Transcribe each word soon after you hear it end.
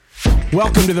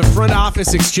Welcome to the Front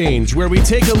Office Exchange, where we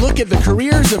take a look at the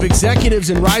careers of executives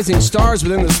and rising stars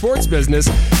within the sports business.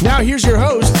 Now here's your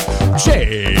host,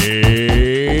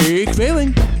 Jake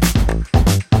Vailing.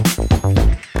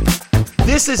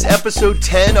 This is episode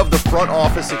 10 of the Front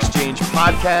Office Exchange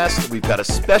podcast. We've got a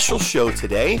special show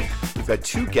today. We've got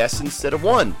two guests instead of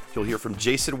one. You'll hear from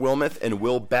Jason Wilmoth and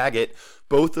Will Baggett,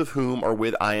 both of whom are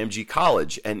with IMG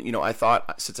College. And, I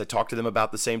thought since I talked to them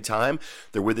about the same time,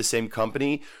 they're with the same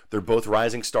company. They're both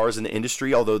rising stars in the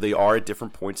industry, although they are at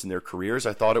different points in their careers.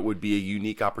 I thought it would be a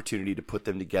unique opportunity to put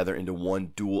them together into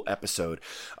one dual episode.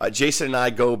 Jason and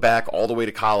I go back all the way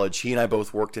to college. He and I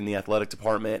both worked in the athletic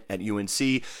department at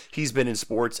UNC. He's been in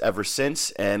sports ever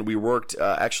since, and we worked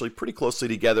actually pretty closely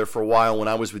together for a while when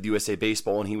I was with USA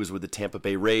Baseball and he was with the Tampa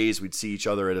Bay Rays. We'd see each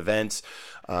other at events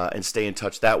and stay in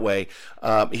touch that way.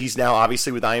 He's now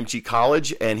obviously with IMG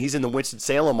College, and he's in the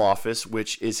Winston-Salem office,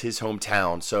 which is his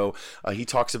hometown. So he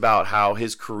talks about how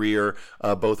his career,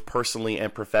 both personally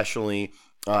and professionally,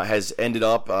 has ended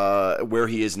up where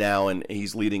he is now, and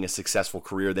he's leading a successful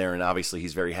career there, and obviously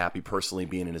he's very happy personally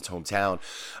being in his hometown.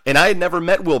 And I had never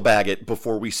met Will Baggett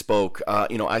before we spoke.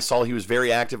 I saw he was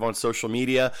very active on social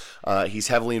media. He's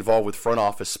heavily involved with Front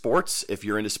Office Sports. If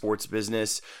you're into sports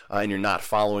business and you're not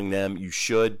following them, you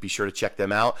should be sure to check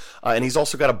them out. And he's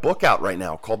also got a book out right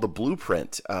now called The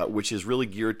Blueprint, which is really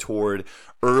geared toward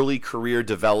early career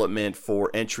development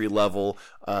for entry-level,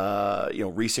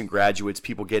 recent graduates,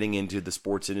 people getting into the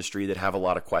sports industry that have a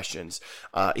lot of questions.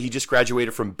 He just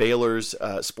graduated from Baylor's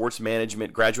sports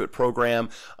management graduate program,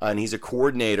 and he's a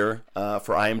coordinator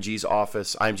for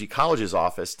IMG College's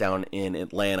office down in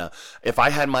Atlanta. If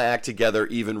I had my act together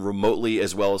even remotely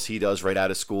as well as he does right out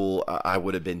of school, I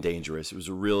would have been dangerous. It was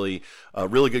a really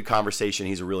good conversation.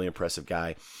 He's a really impressive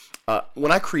guy.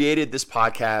 When I created this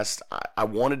podcast, I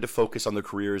wanted to focus on the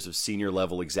careers of senior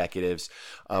level executives,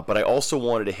 but I also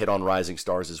wanted to hit on rising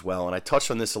stars as well. And I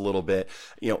touched on this a little bit.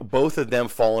 Both of them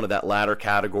fall into that latter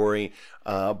category,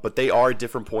 but they are at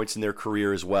different points in their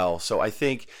career as well. So I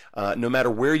think no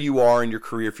matter where you are in your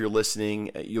career, if you're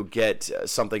listening, you'll get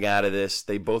something out of this.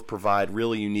 They both provide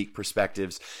really unique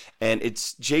perspectives. And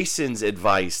it's Jason's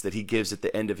advice that he gives at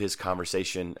the end of his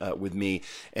conversation with me.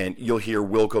 And you'll hear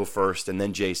Will go first and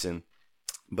then Jason.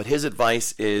 But his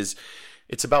advice is,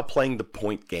 it's about playing the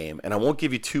point game. And I won't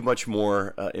give you too much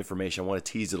more information. I want to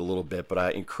tease it a little bit, but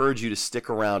I encourage you to stick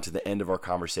around to the end of our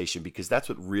conversation because that's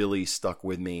what really stuck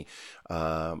with me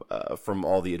from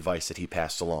all the advice that he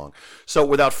passed along. So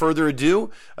without further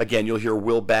ado, again, you'll hear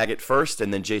Will Baggett first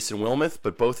and then Jason Wilmoth,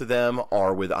 but both of them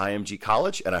are with IMG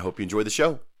College, and I hope you enjoy the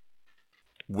show.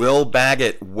 Will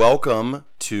Baggett, welcome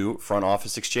to Front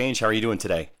Office Exchange. How are you doing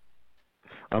today?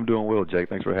 I'm doing well, Jake.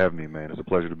 Thanks for having me, man. It's a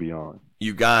pleasure to be on.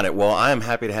 You got it. Well, I'm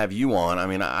happy to have you on. I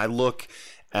mean, I look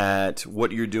at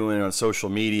what you're doing on social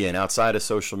media and outside of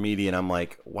social media, and I'm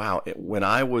like, wow, when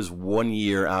I was 1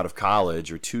 year out of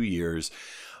college or 2 years,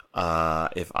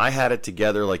 if I had it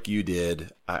together like you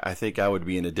did, I think I would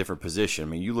be in a different position. I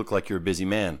mean, you look like you're a busy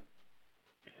man.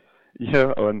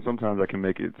 Yeah, and sometimes I can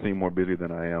make it seem more busy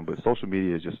than I am, but social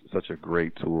media is just such a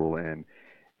great tool, and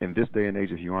in this day and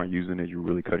age, if you aren't using it, you're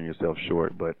really cutting yourself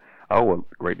short. But I owe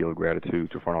a great deal of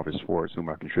gratitude to Front Office Sports, whom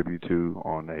I contribute to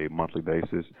on a monthly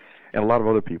basis, and a lot of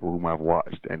other people whom I've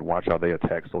watched and watch how they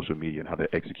attack social media and how they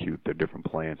execute their different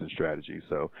plans and strategies.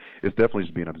 So it's definitely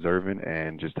just being observant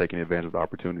and just taking advantage of the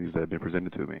opportunities that have been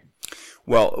presented to me.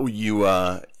 Well, you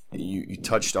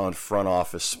touched on Front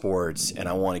Office Sports, and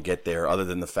I want to get there other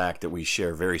than the fact that we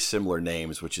share very similar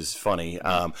names, which is funny.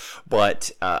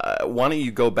 But why don't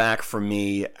you go back for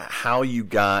me how you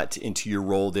got into your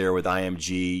role there with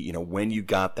IMG, when you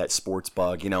got that sports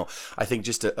bug. I think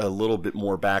just a little bit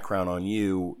more background on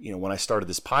you. When I started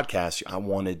this podcast, I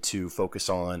wanted to focus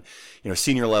on,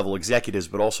 senior level executives,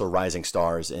 but also rising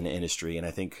stars in the industry. And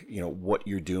I think, what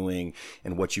you're doing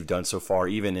and what you've done so far,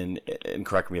 even and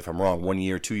correct me if I'm wrong, 1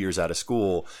 year, 2 years out of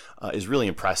school is really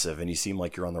impressive, and you seem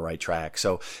like you're on the right track.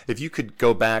 So if you could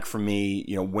go back for me,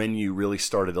 when you really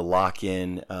started to lock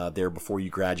in there before you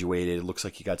graduated, it looks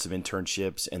like you got some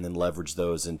internships and then leverage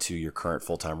those into your current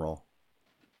full-time role.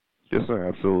 Yes, sir,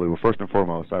 absolutely. Well, first and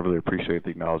foremost, I really appreciate the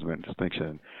acknowledgement and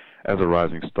distinction as a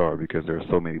rising star because there are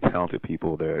so many talented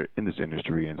people that are in this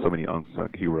industry and so many unsung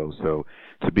heroes. So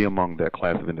to be among that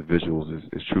class of individuals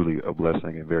is truly a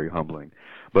blessing and very humbling.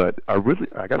 But I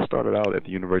got started out at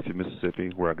the University of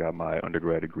Mississippi where I got my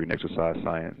undergrad degree in exercise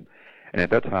science. And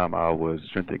at that time, I was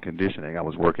strength and conditioning. I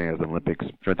was working as an Olympic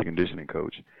strength and conditioning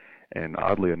coach. And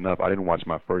oddly enough, I didn't watch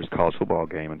my first college football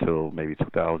game until maybe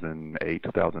 2008,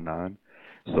 2009.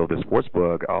 So the sports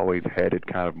bug, I always had it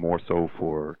kind of more so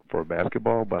for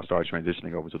basketball, but I started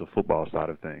transitioning over to the football side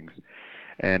of things.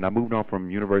 And I moved on from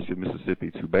University of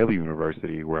Mississippi to Baylor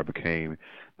University, where I became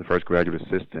the first graduate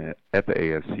assistant at the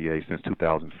AFCA since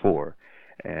 2004.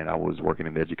 And I was working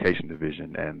in the education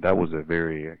division, and that was a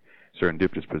very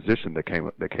serendipitous position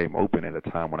that came open at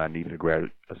a time when I needed a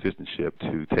graduate assistantship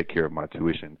to take care of my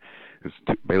tuition.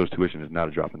 Baylor's tuition is not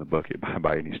a drop in the bucket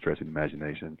by any stretch of the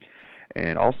imagination.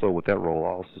 And also with that role, I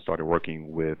also started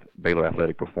working with Baylor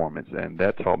Athletic Performance, and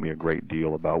that taught me a great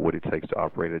deal about what it takes to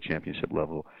operate at a championship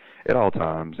level at all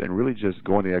times, and really just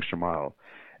going the extra mile.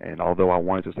 And although I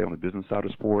wanted to stay on the business side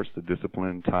of sports, the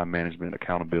discipline, time management,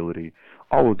 accountability,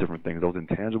 all those different things, those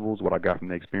intangibles, what I got from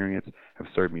the experience, have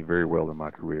served me very well in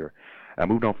my career. I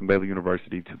moved on from Baylor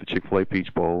University to the Chick-fil-A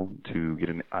Peach Bowl I did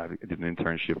an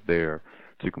internship there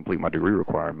to complete my degree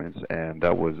requirements, and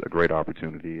that was a great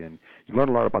opportunity. And you learn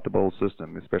a lot about the bowl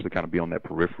system, especially kind of be on that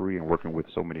periphery and working with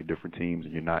so many different teams,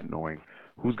 and you're not knowing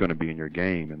who's going to be in your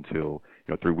game until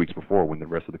 3 weeks before when the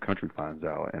rest of the country finds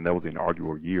out. And that was the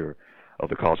inaugural year of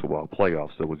the college football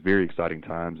playoffs, so it was very exciting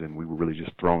times, and we were really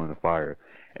just thrown in the fire,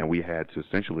 and we had to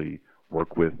essentially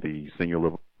work with the senior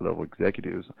level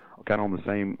executives kind of on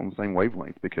the same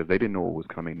wavelength, because they didn't know what was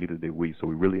coming, neither did we. So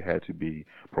we really had to be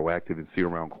proactive and see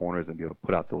around corners and be able to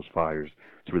put out those fires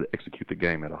to really execute the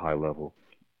game at a high level.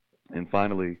 And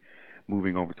finally,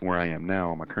 moving over to where I am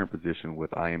now, my current position with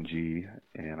IMG,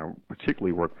 and I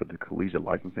particularly work for the Collegiate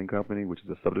Licensing Company, which is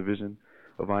a subdivision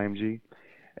of IMG.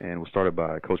 And was started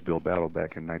by Coach Bill Battle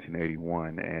back in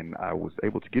 1981, and I was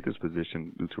able to get this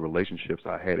position due to relationships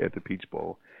I had at the Peach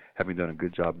Bowl. Having done a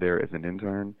good job there as an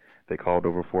intern, they called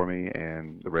over for me,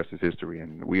 and the rest is history.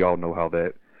 And we all know how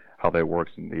that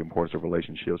works and the importance of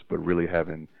relationships, but really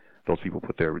having those people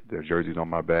put their jerseys on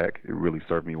my back, it really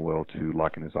served me well to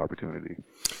lock in this opportunity.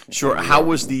 Sure. How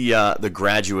was the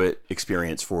graduate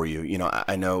experience for you?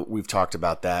 I know we've talked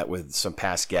about that with some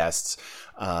past guests,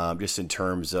 just in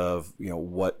terms of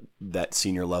what that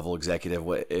senior level executive,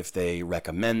 if they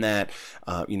recommend that.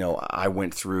 I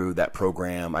went through that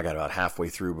program. I got about halfway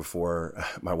through before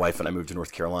my wife and I moved to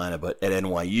North Carolina, but at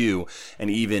NYU, and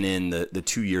even in the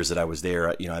 2 years that I was there,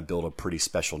 I built a pretty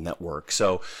special network.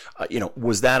 So,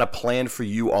 was that a plan for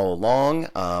you all along?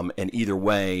 And either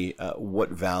way, what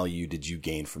value did you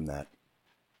gain from that?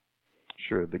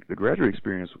 Sure. The graduate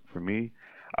experience for me,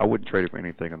 I wouldn't trade it for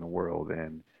anything in the world,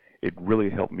 and it really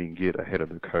helped me get ahead of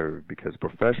the curve, because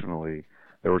professionally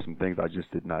there were some things I just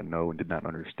did not know and did not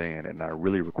understand, and I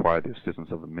really required the assistance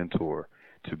of a mentor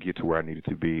to get to where I needed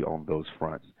to be on those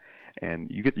fronts.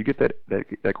 And you get that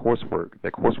coursework.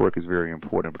 That coursework is very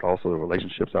important, but also the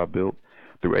relationships I built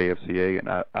through AFCA, and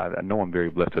I know I'm very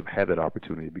blessed to have had that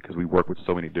opportunity, because we work with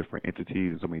so many different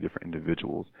entities and so many different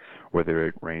individuals, whether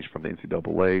it ranged from the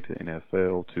NCAA to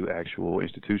NFL to actual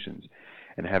institutions.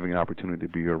 And having an opportunity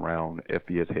to be around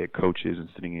FBS head coaches and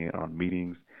sitting in on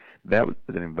meetings, that was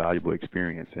an invaluable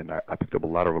experience, and I picked up a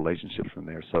lot of relationships from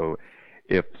there. So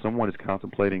if someone is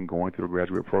contemplating going through a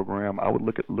graduate program, I would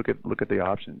look at the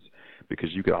options,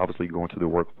 because you could obviously go into the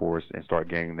workforce and start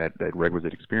gaining that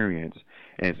requisite experience,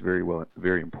 and it's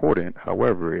very important.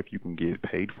 However, if you can get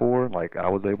paid for, like I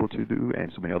was able to do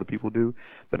and so many other people do,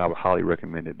 then I would highly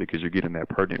recommend it, because you're getting that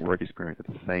pertinent work experience at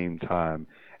the same time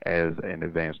as an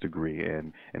advanced degree.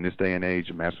 And in this day and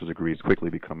age, a master's degree is quickly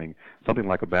becoming something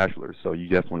like a bachelor's. So you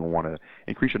definitely want to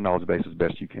increase your knowledge base as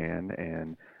best you can.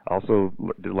 And also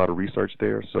did a lot of research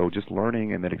there. So just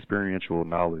learning and that experiential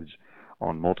knowledge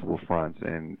on multiple fronts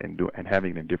and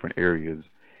having it in different areas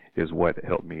is what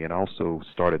helped me. And also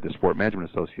started the Sport Management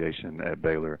Association at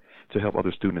Baylor to help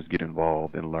other students get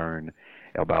involved and learn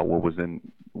about what was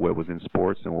in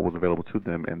sports and what was available to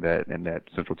them in that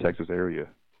Central Texas area.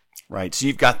 Right. So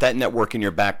you've got that network in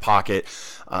your back pocket.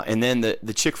 And then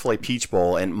the Chick-fil-A Peach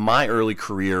Bowl. And my early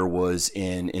career was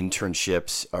in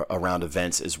internships around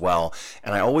events as well.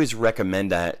 And I always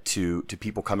recommend that to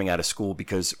people coming out of school,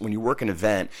 because when you work an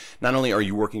event, not only are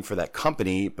you working for that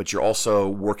company, but you're also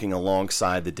working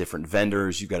alongside the different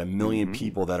vendors. You've got a million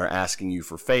people that are asking you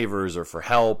for favors or for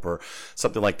help or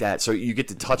something like that. So you get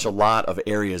to touch a lot of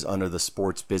areas under the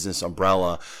sports business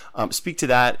umbrella. Speak to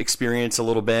that experience a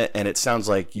little bit. And it sounds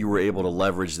like you were able to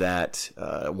leverage that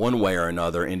one way or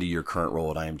another into your current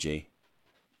role at IMG.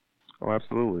 Oh,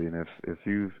 absolutely. And if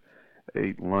you've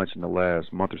ate lunch in the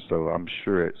last month or so, I'm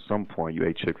sure at some point you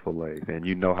ate Chick-fil-A, and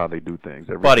you know how they do things.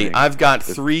 Buddy, I've got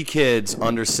 3 kids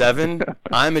under 7.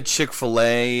 I'm at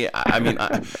Chick-fil-A. I mean,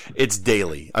 it's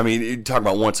daily. I mean, you're talking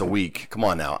about once a week. Come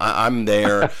on now. I'm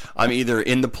there. I'm either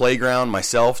in the playground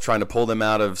myself trying to pull them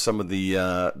out of some of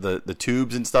the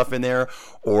tubes and stuff in there,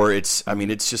 or it's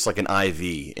just like an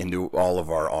IV into all of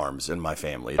our arms in my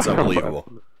family. It's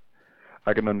unbelievable.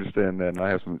 I can understand that, and I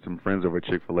have some friends over at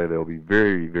Chick-fil-A that will be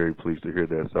very, very pleased to hear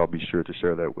that, so I'll be sure to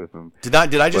share that with them. Did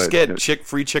I just get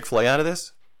free Chick-fil-A out of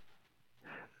this?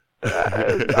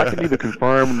 I can neither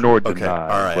confirm nor deny. Okay,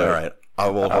 all right.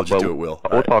 I won't hold you to it, Will.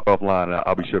 We'll talk offline, and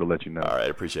I'll be sure to let you know. All right,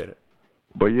 appreciate it.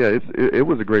 But yeah, it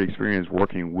was a great experience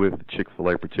working with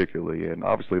Chick-fil-A particularly, and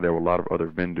obviously there were a lot of other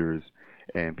vendors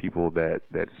and people that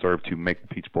serve to make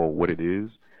the Peach Bowl what it is.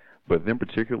 But then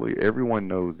particularly, everyone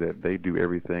knows that they do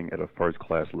everything at a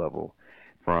first-class level.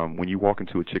 From when you walk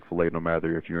into a Chick-fil-A, no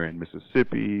matter if you're in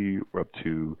Mississippi or up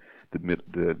to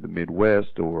the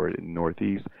Midwest or in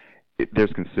Northeast,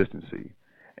 there's consistency.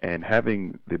 And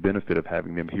having the benefit of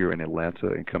having them here in Atlanta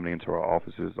and coming into our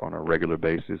offices on a regular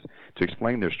basis to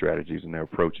explain their strategies and their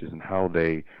approaches and how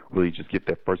they really just get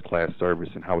that first-class service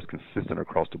and how it's consistent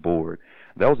across the board,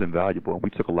 that was invaluable. And we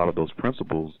took a lot of those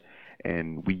principles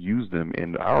and we use them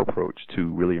in our approach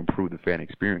to really improve the fan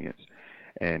experience.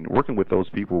 And working with those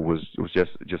people was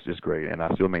just great. And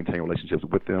I still maintain relationships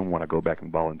with them when I go back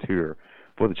and volunteer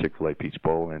for the Chick-fil-A Peach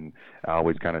Bowl. And I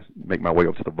always kind of make my way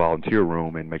up to the volunteer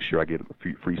room and make sure I get a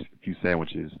few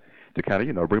sandwiches to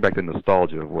kind of, bring back the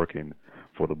nostalgia of working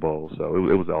for the bowl. So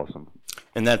it was awesome.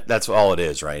 And that's all it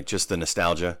is, right? Just the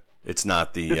nostalgia. It's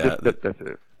not that's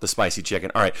it. The spicy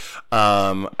chicken. All right.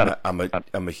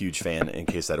 I'm a huge fan in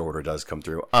case that order does come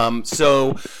through. All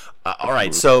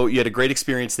right. So you had a great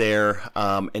experience there,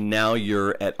 and now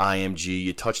you're at IMG.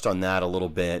 You touched on that a little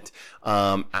bit.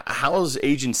 How's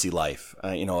agency life?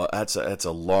 That's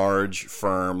a large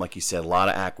firm, like you said, a lot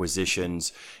of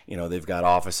acquisitions. They've got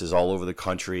offices all over the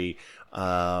country.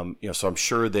 So I'm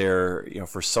sure they're,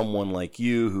 for someone like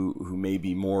you who may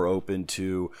be more open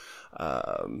to,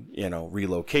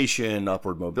 relocation,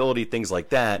 upward mobility, things like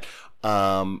that.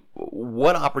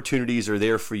 What opportunities are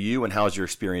there for you, and how's your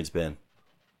experience been?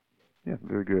 Yeah,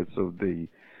 very good. So the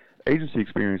agency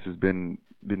experience has been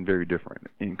very different.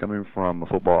 And coming from a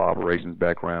football operations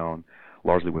background,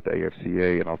 largely with the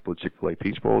AFCA and also the Chick-fil-A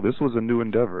Peach Bowl, this was a new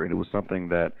endeavor, and it was something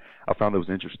that I found that was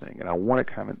interesting. And I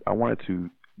wanted to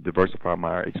diversify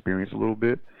my experience a little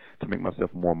bit to make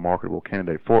myself a more marketable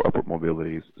candidate for upward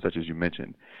mobilities, such as you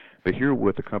mentioned. But here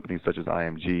with a company such as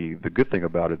IMG, the good thing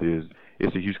about it is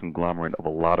it's a huge conglomerate of a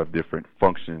lot of different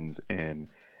functions and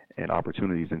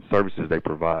opportunities and services they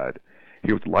provide.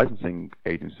 Here with the licensing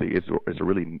agency, it's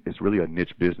really a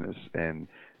niche business, and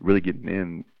really getting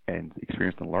in and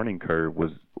experiencing the learning curve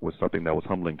was something that was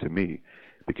humbling to me,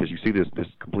 because you see this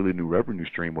completely new revenue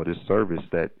stream or this service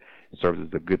that serves as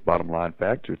a good bottom line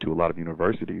factor to a lot of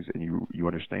universities, and you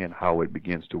understand how it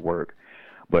begins to work.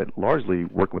 But largely,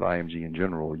 working with IMG in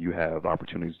general, you have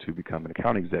opportunities to become an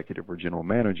account executive or general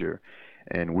manager.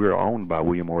 And we're owned by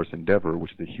Wilmoth Endeavor,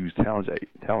 which is a huge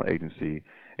talent agency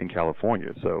in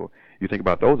California. So you think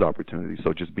about those opportunities.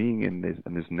 So just being in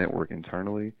this network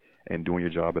internally and doing your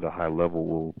job at a high level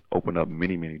will open up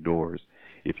many, many doors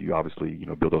if you obviously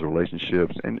build those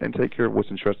relationships and take care of what's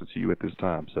entrusted to you at this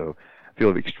time. So I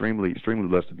feel extremely, extremely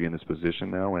blessed to be in this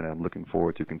position now, and I'm looking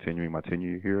forward to continuing my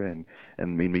tenure here and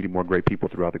meeting more great people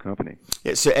throughout the company.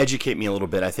 Yeah, so educate me a little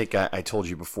bit. I think I told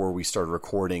you before we started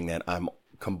recording that I'm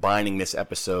combining this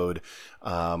episode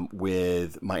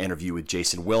with my interview with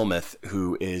Jason Wilmoth,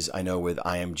 who is, I know, with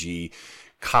IMG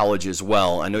College as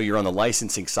well. I know you're on the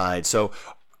licensing side. So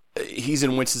he's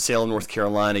in Winston-Salem, North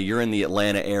Carolina. You're in the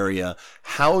Atlanta area.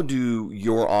 How do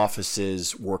your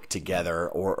offices work together,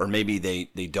 or maybe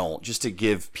they don't? Just to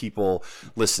give people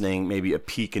listening maybe a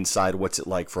peek inside what's it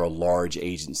like for a large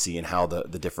agency and how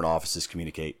the different offices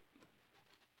communicate.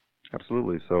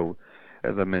 Absolutely. So,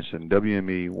 as I mentioned,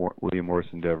 WME,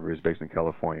 Wilmoth Endeavor, is based in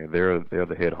California. They're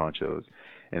the head honchos.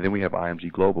 And then we have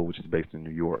IMG Global, which is based in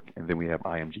New York. And then we have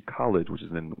IMG College, which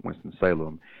is in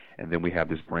Winston-Salem. And then we have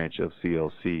this branch of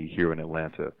CLC here in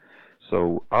Atlanta.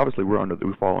 So obviously we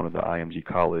fall under the IMG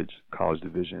College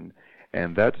division.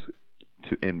 And that's,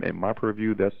 in my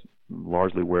purview, that's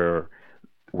largely where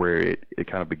it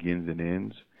kind of begins and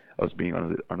ends, us being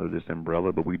under this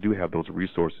umbrella. But we do have those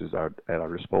resources at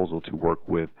our disposal to work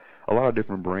with a lot of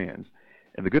different brands.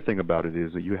 And the good thing about it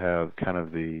is that you have kind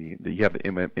of the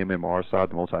MMR side,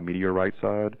 the multimedia rights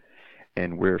side,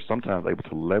 and we're sometimes able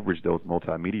to leverage those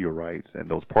multimedia rights and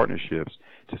those partnerships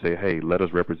to say, hey, let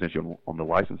us represent you on the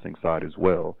licensing side as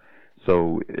well.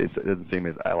 So it doesn't seem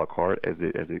as a la carte as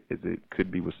it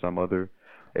could be with some other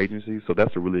agencies. So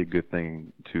that's a really good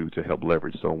thing to help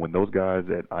leverage. So when those guys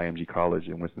at IMG College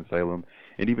in Winston-Salem,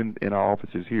 and even in our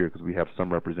offices here, because we have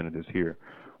some representatives here,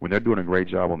 when they're doing a great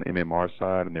job on the MMR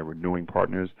side and they're renewing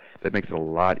partners, that makes it a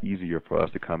lot easier for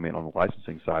us to come in on the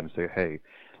licensing side and say, hey,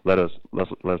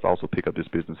 let's also pick up this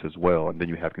business as well, and then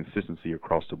you have consistency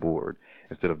across the board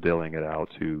instead of dealing it out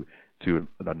to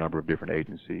a number of different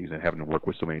agencies and having to work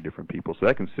with so many different people. So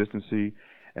that consistency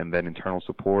and that internal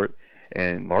support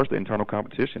and largely internal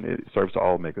competition, it serves to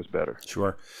all make us better.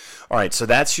 Sure. All right, so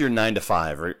that's your 9 to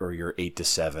 5 or your 8 to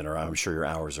 7, or I'm sure your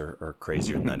hours are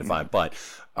crazier than 9 to 5. But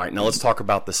all right, now let's talk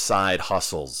about the side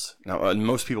hustles. Now,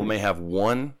 most people may have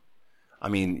one. I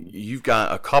mean, you've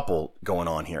got a couple going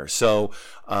on here. So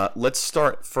let's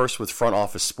start first with Front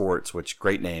Office Sports, which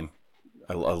great name.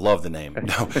 I love the name.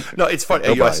 No, it's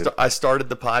funny. I started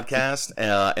the podcast,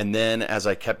 and then as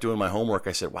I kept doing my homework,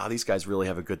 I said, wow, these guys really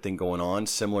have a good thing going on.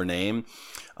 Similar name.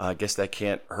 I guess that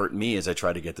can't hurt me as I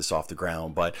try to get this off the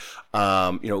ground. But,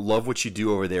 love what you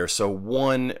do over there. So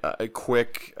one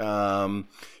quick kind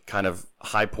of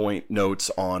high point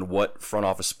notes on what Front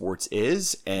Office Sports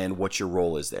is and what your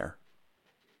role is there.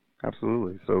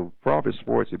 Absolutely. So Front Office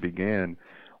Sports, it began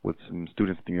with some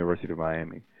students at the University of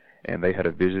Miami. And they had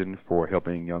a vision for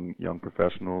helping young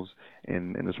professionals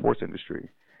in the sports industry.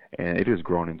 And it has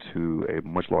grown into a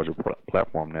much larger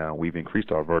platform now. We've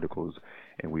increased our verticals,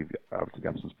 and we've obviously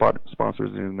got some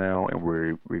sponsors in now, and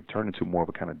we've turned into more of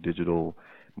a kind of digital,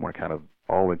 more kind of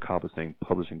all-encompassing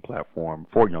publishing platform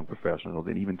for young professionals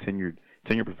and even tenured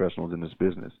professionals in this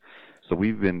business. So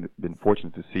we've been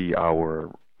fortunate to see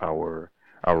our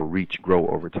reach grow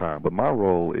over time. But my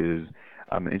role is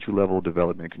I'm an entry-level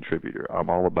development contributor. I'm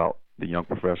all about the young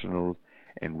professionals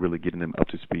and really getting them up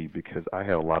to speed because I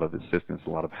had a lot of assistance, a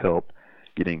lot of help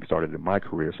getting started in my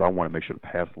career, so I want to make sure to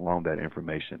pass along that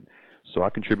information. So I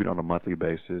contribute on a monthly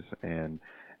basis, and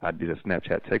I did a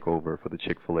Snapchat takeover for the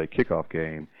Chick-fil-A kickoff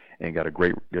game and got a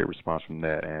great response from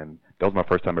that. And that was my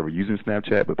first time ever using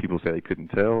Snapchat, but people said they couldn't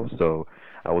tell, so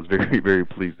I was very, very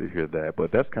pleased to hear that.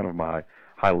 But that's kind of my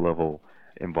high-level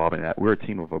involvement. We're a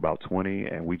team of about 20,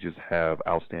 and we just have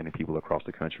outstanding people across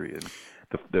the country. And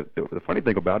the funny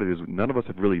thing about it is none of us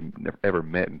have really ever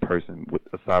met in person,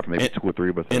 aside from maybe 2 or 3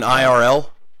 of us. In IRL,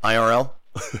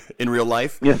 in real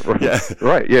life. Yeah, right. Yeah,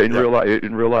 right. Yeah, in real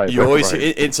life. You always. Right.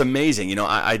 It's amazing.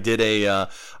 I did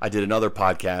another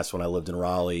podcast when I lived in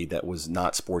Raleigh that was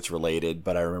not sports related,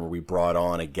 but I remember we brought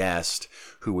on a guest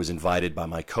who was invited by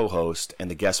my co-host,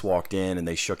 and the guest walked in and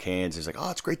they shook hands. He's like,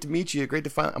 "Oh, it's great to meet you. Great to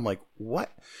find." I'm like,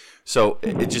 "What?" So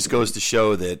it just goes to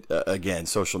show that again,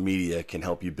 social media can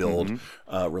help you build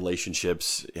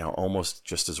relationships, almost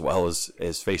just as well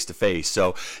as face to face.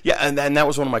 So yeah, and that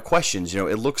was one of my questions.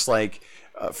 It looks like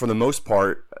for the most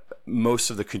part,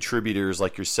 most of the contributors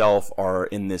like yourself are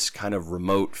in this kind of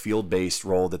remote field-based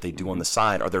role that they do on the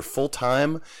side. Are there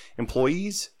full-time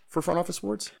employees for Front Office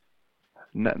Sports?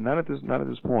 Not at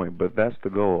this point, but that's the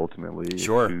goal ultimately.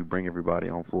 Sure. To bring everybody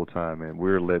on full-time, and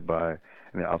we're led by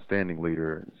an outstanding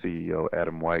leader, CEO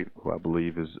Adam White, who I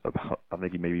believe is I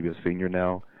think he may be a senior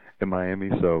now in Miami.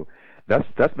 So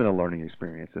that's been a learning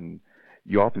experience, and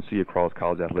you often see across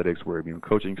college athletics where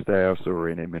coaching staffs or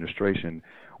in administration,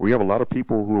 we have a lot of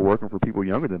people who are working for people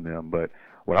younger than them. But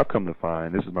what I've come to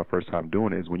find, this is my first time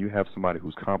doing it, is when you have somebody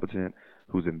who's competent,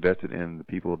 who's invested in the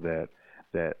people that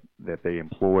they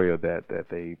employ or that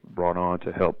they brought on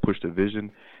to help push the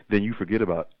vision, then you forget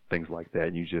about things like that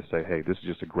and you just say, hey, this is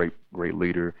just a great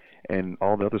leader, and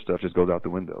all the other stuff just goes out the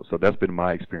window. So that's been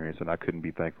my experience, and I couldn't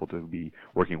be thankful to be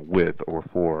working with or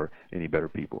for any better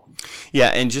people. Yeah,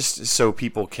 and just so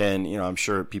people can, I'm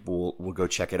sure people will go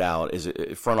check it out. Is it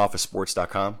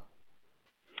frontofficesports.com?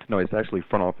 No, it's actually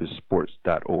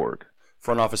frontofficesports.org.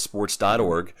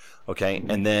 frontofficesports.org, okay,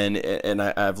 and then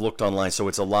I've looked online, so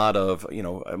it's a lot of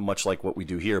much like what we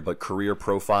do here, but career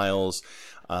profiles,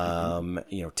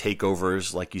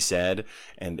 takeovers, like you said,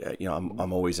 and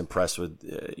I'm always impressed with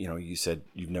you said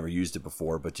you've never used it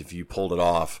before, but if you pulled it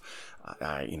off,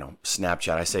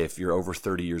 Snapchat. I say if you're over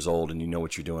 30 years old and you know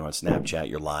what you're doing on Snapchat,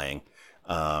 you're lying.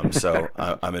 So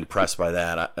I'm impressed by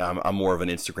that. I'm more of an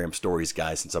Instagram stories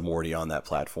guy since I'm already on that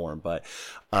platform. But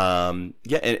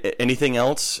anything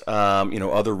else?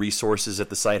 Other resources that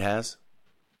the site has?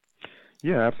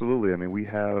 Yeah, absolutely. I mean, we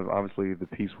have obviously the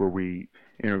piece where we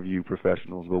interview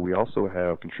professionals, but we also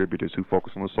have contributors who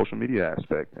focus on the social media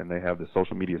aspect, and they have the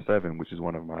Social Media 7, which is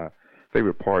one of my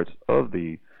favorite parts of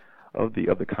the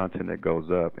content that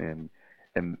goes up, and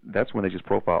that's when they just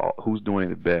profile who's doing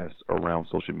it best around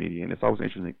social media. And it's always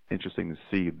interesting to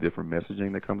see the different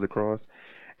messaging that comes across.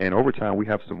 And over time, we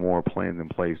have some more plans in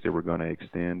place that we're going to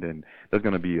extend, and there's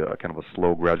going to be a kind of a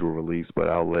slow, gradual release, but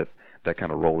I'll let that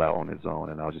kind of roll out on its own,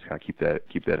 and I'll just kind of keep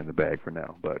that in the bag for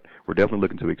now. But we're definitely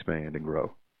looking to expand and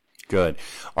grow. Good.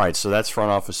 All right, so that's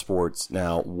Front Office Sports.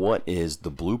 Now, what is the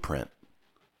blueprint?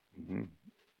 Mm-hmm.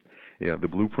 Yeah, the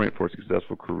blueprint for a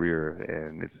successful career,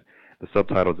 and the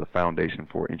subtitle is a foundation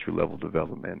for entry-level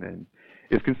development, and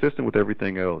it's consistent with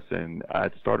everything else. And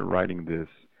I started writing this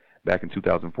back in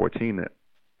 2014,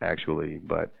 actually,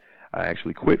 but I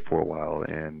actually quit for a while,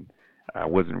 and I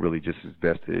wasn't really just as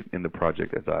vested in the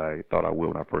project as I thought I would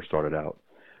when I first started out.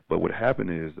 But what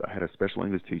happened is I had a special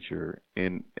English teacher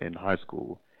in high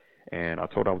school, and I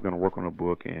told her I was going to work on a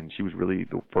book, and she was really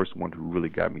the first one who really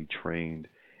got me trained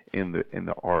in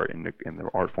the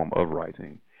art form of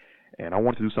writing. And I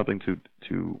wanted to do something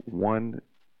to one,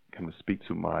 kind of speak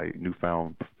to my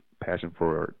newfound passion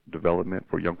for development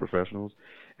for young professionals,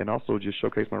 and also just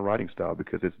showcase my writing style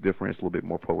because it's different, it's a little bit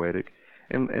more poetic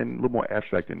and a little more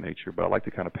abstract in nature. But I like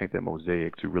to kind of paint that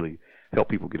mosaic to really help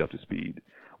people get up to speed.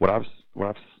 What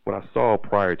I saw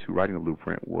prior to writing the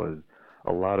blueprint was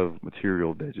a lot of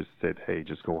material that just said, hey,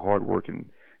 just go hard work and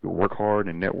you'll work hard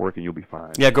and network and you'll be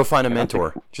fine. Yeah, go find a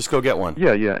mentor. Just go get one.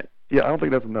 Yeah. I don't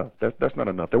think that's enough. That's not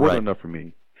enough. That wasn't enough for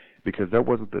me because that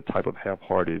wasn't the type of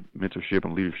half-hearted mentorship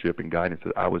and leadership and guidance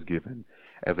that I was given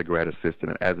as a grad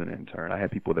assistant and as an intern. I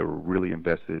had people that were really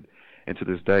invested. And to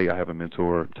this day, I have a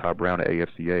mentor, Ty Brown at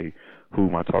AFCA,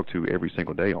 whom I talk to every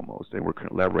single day almost. And we're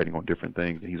collaborating on different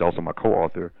things. And he's also my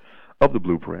co-author of the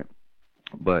blueprint.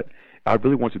 But I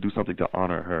really wanted to do something to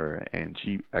honor her, and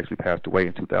she actually passed away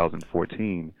in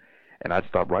 2014, and I'd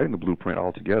stopped writing the blueprint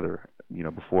altogether,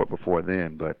 before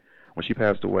then. But when she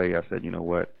passed away, I said, you know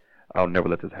what, I'll never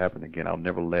let this happen again. I'll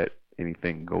never let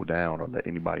anything go down or let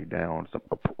anybody down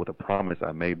with a promise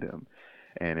I made them.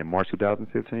 And in March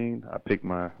 2015, I picked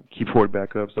my keyboard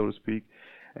back up, so to speak,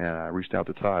 and I reached out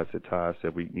to Ty. I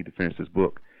said, we need to finish this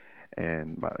book.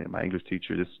 And my English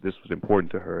teacher, this was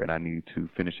important to her, and I need to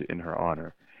finish it in her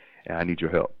honor. And I need your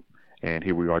help. And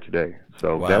here we are today.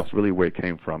 So wow. That's really where it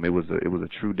came from. It was a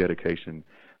true dedication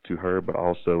to her, but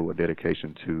also a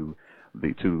dedication to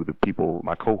the people,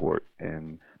 my cohort,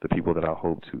 and the people that I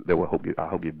hope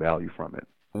get value from it.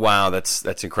 Wow,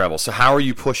 that's incredible. So how are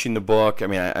you pushing the book? I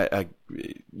mean,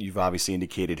 you've obviously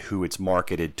indicated who it's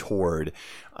marketed toward,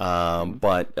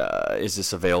 but is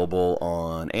this available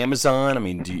on Amazon? I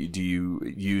mean, do you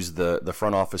use the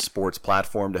Front Office Sports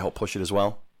platform to help push it as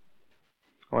well?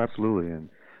 Oh, absolutely. And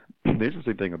the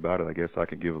interesting thing about it, I guess I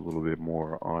can give a little bit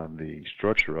more on the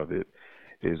structure of it,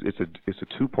 is it's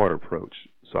a two-part approach.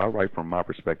 So I write from my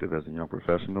perspective as a young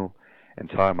professional, and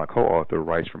Ty, my co-author,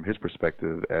 writes from his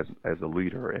perspective as a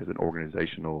leader, as an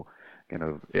organizational kind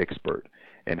of expert,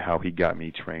 and how he got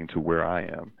me trained to where I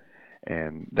am.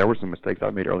 And there were some mistakes I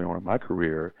made early on in my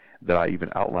career that I even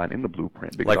outlined in the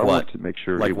blueprint. Because I wanted to make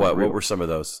sure. Like what? What were some of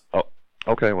those? Oh,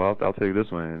 okay, well, I'll tell you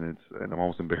this one, and I'm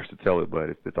almost embarrassed to tell it, but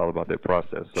it's all about that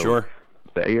process. So sure.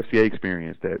 The AFCA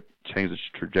experience that changed the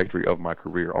trajectory of my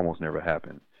career almost never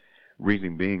happened.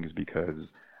 Reason being is because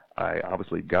I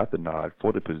obviously got the nod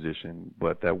for the position,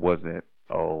 but that wasn't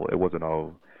all. It wasn't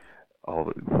all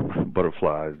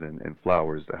butterflies and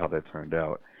flowers. How that turned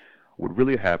out. What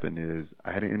really happened is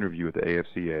I had an interview at the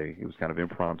AFCA. It was kind of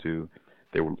impromptu.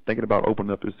 They were thinking about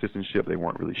opening up the assistantship. They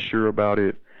weren't really sure about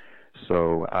it.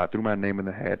 So I threw my name in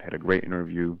the hat, had a great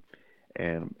interview,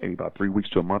 and maybe about 3 weeks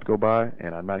to a month go by,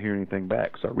 and I'm not hearing anything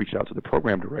back. So I reached out to the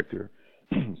program director,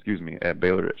 at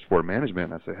Baylor Sport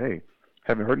Management, and I said, hey,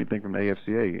 haven't heard anything from the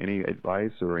AFCA. Any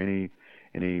advice or any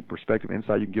perspective,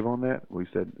 insight you can give on that? Well,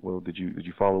 he said, well, did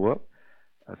you follow up?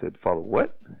 I said, follow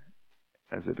what?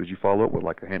 I said, did you follow up with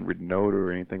like a handwritten note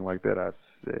or anything like that? I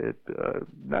said,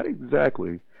 not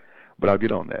exactly, but I'll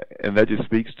get on that. And that just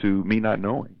speaks to me not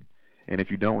knowing. And if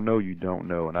you don't know, you don't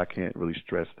know, and I can't really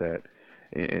stress that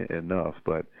enough.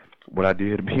 But what I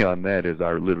did beyond that is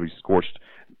I literally scorched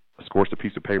a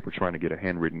piece of paper trying to get a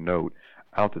handwritten note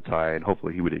out to Ty, and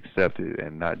hopefully he would accept it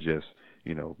and not just,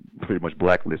 pretty much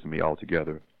blacklist me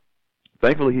altogether.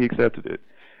 Thankfully, he accepted it.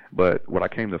 But what I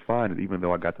came to find is even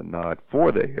though I got the nod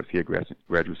for the AFCA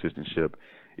graduate assistantship,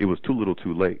 it was too little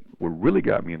too late. What really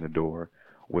got me in the door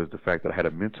was the fact that I had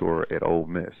a mentor at Ole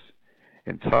Miss.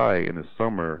 And Ty, in the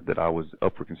summer that I was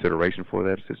up for consideration for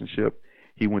that assistantship,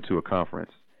 he went to a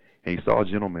conference, and he saw a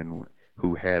gentleman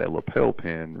who had a lapel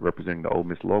pin representing the Ole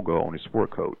Miss logo on his sport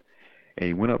coat. And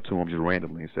he went up to him just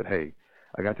randomly and said, hey,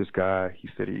 I got this guy. He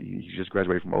said he just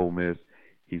graduated from Ole Miss.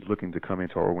 He's looking to come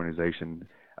into our organization.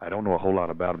 I don't know a whole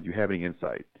lot about him. Do you have any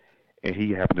insight? And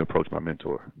he happened to approach my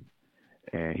mentor,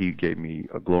 and he gave me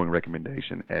a glowing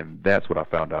recommendation, and that's what I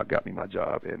found out got me my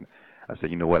job. And I said,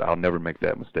 you know what, I'll never make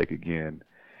that mistake again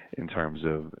in terms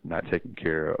of not taking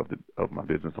care of my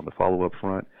business on the follow-up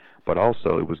front. But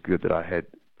also it was good that I had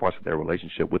fostered that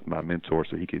relationship with my mentor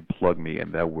so he could plug me,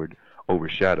 and that would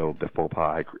overshadow the faux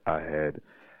pas I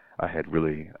had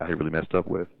really messed up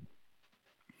with.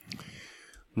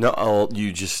 No,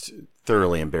 you just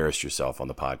thoroughly embarrassed yourself on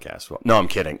the podcast. Well, no, I'm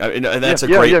kidding. I mean, that's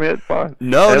great. Yeah, man, it's fine.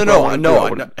 No. I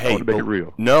want to make it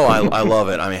real. No, I love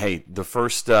it. I mean, hey,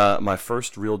 my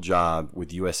first real job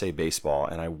with USA Baseball,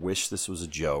 and I wish this was a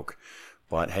joke,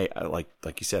 but hey,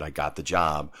 like you said, I got the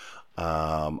job.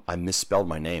 I misspelled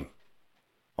my name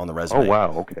on the resume. Oh,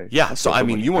 wow. Okay. Yeah. So, I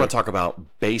mean, you want to talk about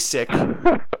basic.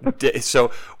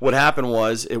 So what happened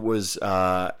was it was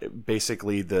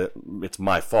basically it's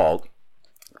my fault,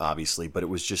 obviously, but it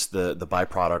was just the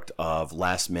byproduct of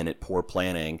last minute poor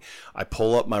planning. I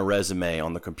pull up my resume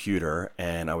on the computer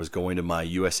and I was going to my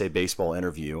USA Baseball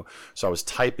interview. So I was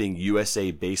typing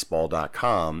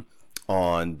usabaseball.com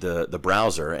on the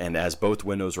browser, and as both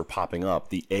windows were popping up,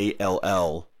 the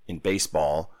ALL in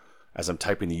baseball, as I'm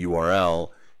typing the URL,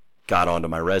 got onto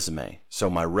my resume. So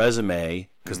my resume,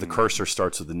 because the cursor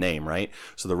starts with the name, right?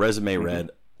 So the resume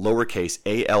read lowercase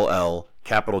ALL,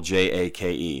 capital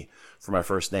JAKE for my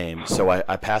first name. So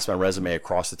I passed my resume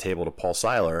across the table to Paul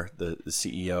Seiler, the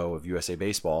CEO of USA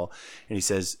Baseball, and he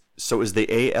says, "So is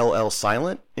the ALL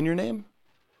silent in your name?"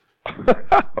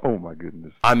 Oh my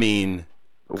goodness. I mean,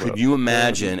 could you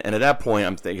imagine? And at that point,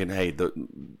 I'm thinking, hey,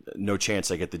 no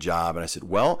chance I get the job. And I said,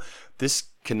 well, this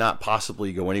cannot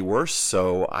possibly go any worse.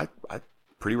 So I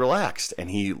pretty relaxed. And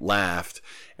he laughed.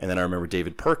 And then I remember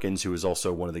David Perkins, who was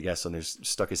also one of the guests on there,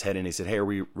 stuck his head in. He said, hey, are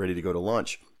we ready to go to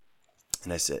lunch?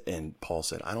 And I said, and Paul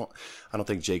said, I don't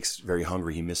think Jake's very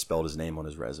hungry. He misspelled his name on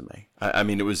his resume. I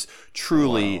mean, it was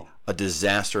truly a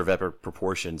disaster of epic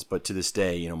proportions. But to this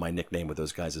day, my nickname with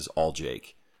those guys is All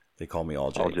Jake. They call me All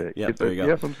Jake. All Jake. Yeah, there you go.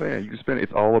 Yes, I'm saying. You can spin it.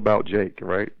 It's all about Jake,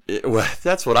 right? Well,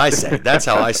 that's what I say. That's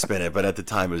how I spin it. But at the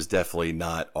time, it was definitely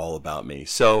not all about me.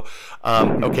 So,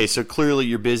 okay. So clearly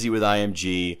you're busy with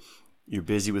IMG. You're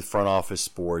busy with front office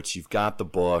sports. You've got the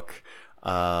book.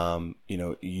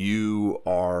 You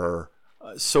are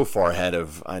so far ahead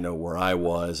of, I know, where I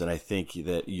was. And I think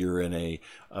that you're in a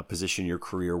position in your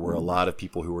career where a lot of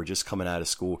people who are just coming out of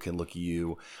school can look at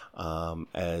you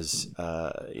as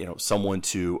someone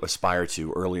to aspire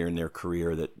to earlier in their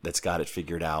career that's got it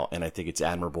figured out. And I think it's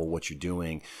admirable what you're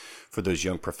doing for those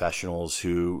young professionals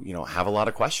who, have a lot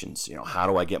of questions. How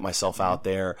do I get myself out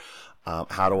there?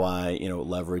 How do I,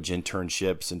 leverage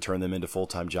internships and turn them into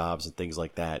full-time jobs and things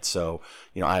like that? So,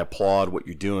 I applaud what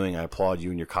you're doing. I applaud you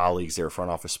and your colleagues there at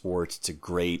Front Office Sports. It's a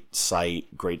great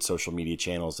site, great social media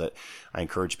channels that I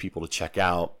encourage people to check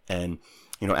out. And,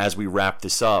 as we wrap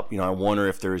this up, I wonder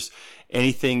if there's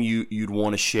anything you'd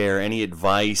want to share, any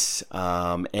advice,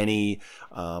 any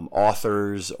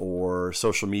authors or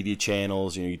social media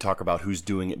channels. You talk about who's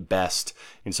doing it best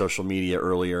in social media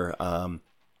earlier.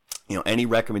 Any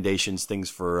recommendations, things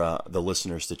for the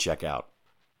listeners to check out?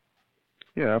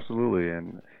 Yeah, absolutely.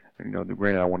 And,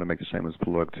 granted, I want to make a shameless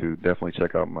plug to definitely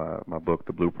check out my book,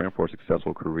 The Blueprint for a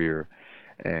Successful Career.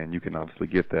 And you can obviously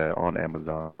get that on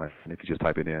Amazon if you just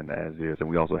type it in as is. And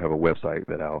we also have a website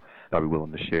that I'll be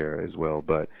willing to share as well.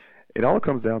 But it all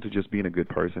comes down to just being a good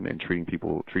person and treating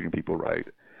people right.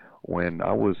 When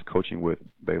I was coaching with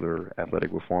Baylor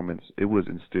Athletic Performance, it was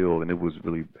instilled and it was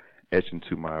really etched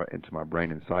into my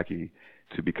brain and psyche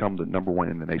to become the number one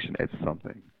in the nation at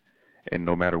something. And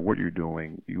no matter what you're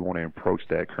doing, you want to approach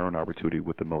that current opportunity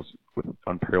with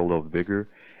unparalleled vigor,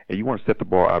 and you want to set the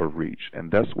bar out of reach.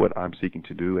 And that's what I'm seeking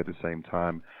to do. At the same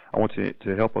time, I want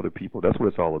to help other people. That's what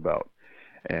it's all about.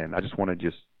 And I just want to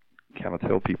just kind of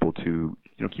tell people to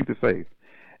keep the faith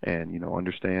and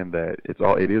understand that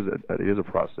it is a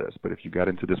process. But if you got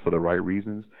into this for the right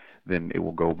reasons, then it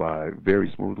will go by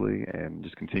very smoothly, and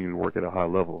just continue to work at a high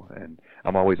level. And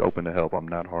I'm always open to help. I'm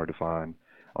not hard to find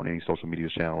on any social media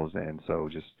channels, and so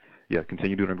just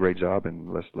continue doing a great job,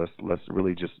 and let's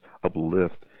really just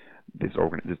uplift this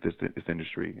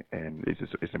industry. And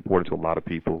it's important to a lot of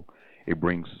people. It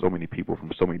brings so many people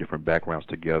from so many different backgrounds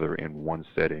together in one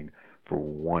setting for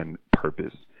one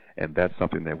purpose, and that's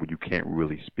something that you can't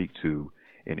really speak to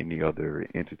in any other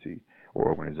entity or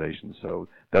organization. So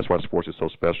that's why sports is so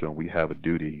special, and we have a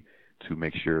duty to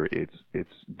make sure it's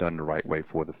done the right way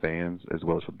for the fans as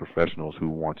well as for the professionals who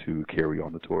want to carry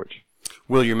on the torch.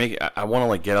 Will, I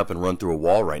want to get up and run through a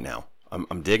wall right now.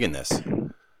 I'm digging this.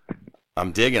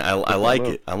 I'm digging. I like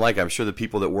it. I'm sure the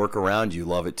people that work around you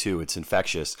love it too. It's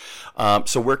infectious.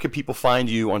 So where can people find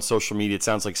you on social media? It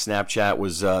sounds like Snapchat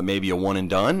was maybe a one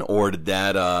and done, or did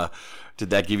that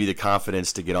give you the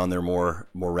confidence to get on there more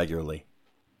regularly?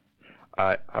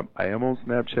 I am on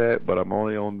Snapchat, but I'm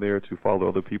only on there to follow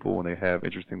other people when they have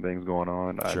interesting things going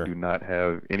on. Sure. I do not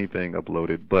have anything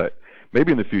uploaded, but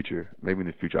maybe in the future. I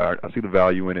see the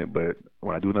value in it, but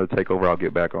when I do another takeover, I'll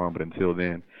get back on. But until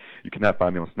then, you cannot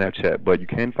find me on Snapchat, but you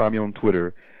can find me on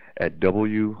Twitter at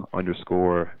W_BAGGS,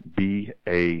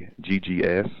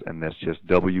 and that's just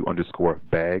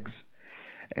W_Bags.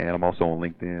 And I'm also on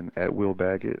LinkedIn at Will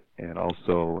Baggett, and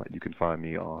also you can find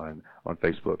me on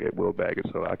Facebook at Will Baggett.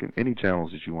 So any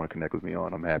channels that you want to connect with me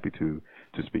on, I'm happy to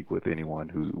speak with anyone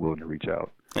who's willing to reach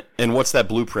out. And what's that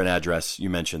Blueprint address you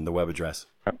mentioned, the web address?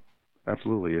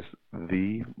 Absolutely. It's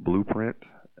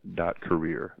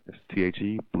theblueprint.career. It's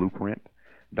THE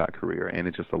blueprint.career, and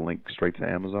it's just a link straight to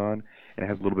Amazon, and it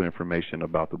has a little bit of information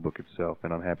about the book itself.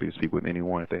 And I'm happy to speak with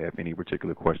anyone if they have any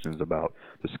particular questions about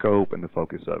the scope and the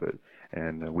focus of it.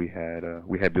 And we had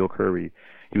Bill Curry.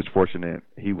 He was fortunate.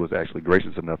 He was actually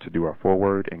gracious enough to do our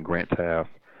foreword, and Grant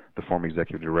Taft, the former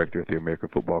executive director at the American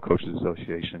Football Coaches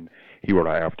Association, he wrote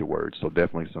our afterwards. So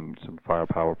definitely some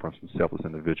firepower from some selfless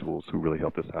individuals who really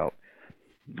helped us out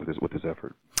with this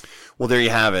effort. Well, there you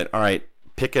have it. All right,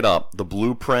 pick it up.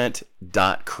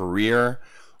 Theblueprint.career.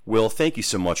 Will, thank you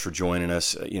so much for joining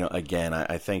us. Again,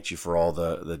 I thanked you for all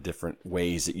the different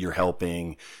ways that you're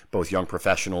helping both young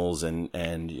professionals and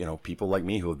people like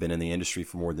me who have been in the industry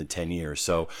for more than 10 years.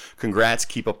 So congrats,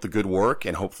 keep up the good work,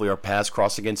 and hopefully our paths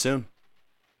cross again soon.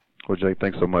 Well, Jay,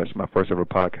 thanks so much. My first ever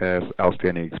podcast,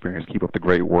 outstanding experience. Keep up the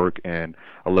great work, and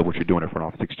I love what you're doing at Front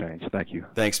Office Exchange. Thank you.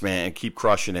 Thanks, man, and keep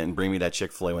crushing it, and bring me that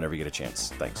Chick-fil-A whenever you get a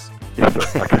chance. Thanks. Yes, sir.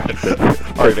 I got you.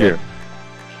 All right, man.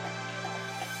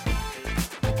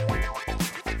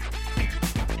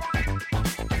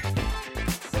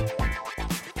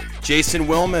 Jason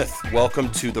Wilmoth,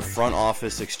 welcome to the Front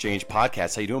Office Exchange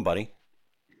podcast. How you doing, buddy?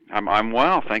 I'm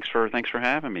well. Thanks for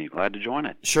having me. Glad to join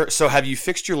it. Sure. So, have you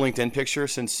fixed your LinkedIn picture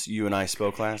since you and I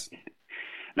spoke last?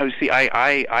 No, you see,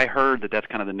 I heard that's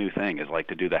kind of the new thing, is like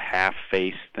to do the half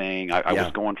face thing. I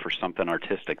was going for something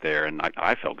artistic there, and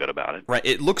I felt good about it. Right.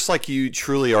 It looks like you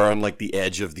truly are on like the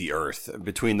edge of the earth,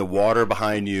 between the water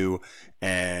behind you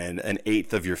and an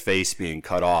eighth of your face being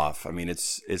cut off. I mean,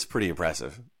 it's pretty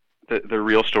impressive. The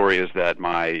real story is that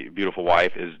my beautiful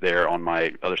wife is there on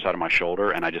my other side of my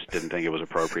shoulder, and I just didn't think it was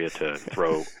appropriate to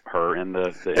throw her in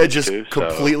the it just too,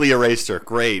 completely erased her.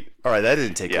 Great. All right, that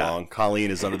didn't take long. Colleen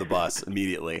is under the bus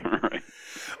immediately. Right.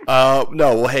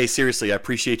 No, well, hey, seriously, I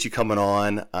appreciate you coming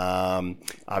on.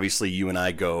 Obviously, you and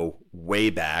I go way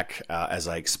back, as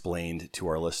I explained to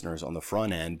our listeners on the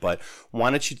front end. But why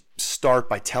don't you start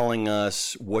by telling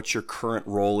us what your current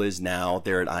role is now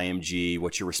there at IMG,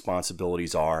 what your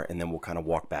responsibilities are, and then we'll kind of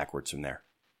walk backwards from there.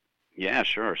 Yeah,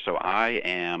 sure. So I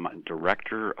am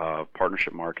Director of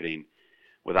Partnership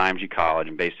with IMG College.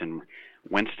 I'm based in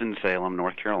Winston-Salem,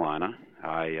 North Carolina.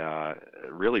 I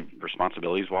really,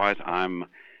 responsibilities-wise, I'm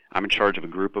in charge of a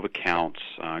group of accounts,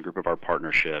 a group of our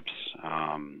partnerships,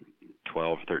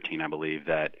 12, 13, I believe,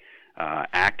 that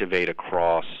activate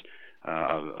across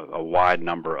a wide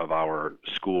number of our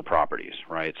school properties,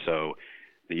 right? So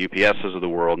the UPSs of the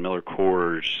world, Miller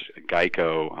Coors,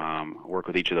 Geico, work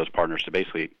with each of those partners to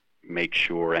basically make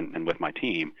sure, and with my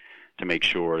team, to make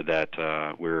sure that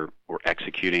we're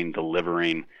executing,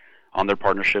 delivering on their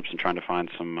partnerships and trying to find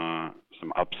some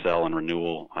upsell and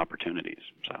renewal opportunities.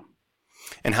 So.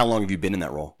 And how long have you been in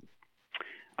that role?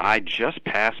 I just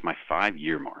passed my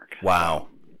 5-year mark. Wow.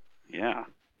 Yeah.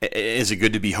 Is it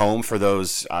good to be home for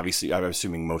those? Obviously, I'm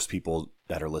assuming most people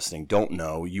that are listening don't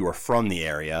know. You are from the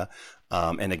area.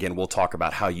 And again, we'll talk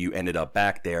about how you ended up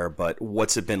back there. But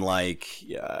what's it been like,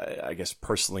 I guess,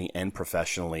 personally and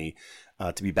professionally,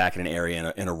 to be back in an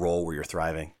area in a role where you're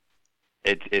thriving?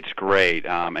 It's great,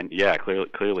 and yeah,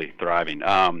 clearly thriving.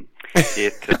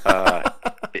 It's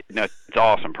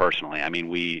awesome personally. I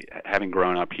mean, having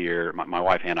grown up here, my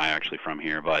wife and I are actually from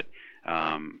here, but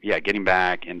getting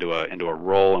back into a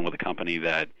role and with a company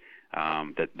that's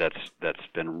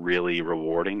been really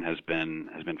rewarding has been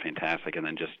fantastic. And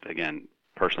then just again,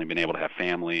 personally, being able to have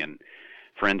family and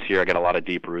friends here. I got a lot of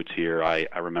deep roots here. I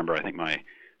remember, I think my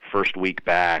first week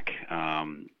back,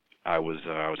 I was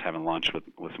having lunch with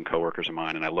some coworkers of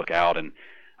mine, and I look out, and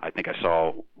I think I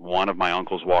saw one of my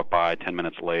uncles walk by. 10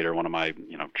 minutes later, one of my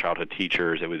childhood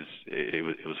teachers. It was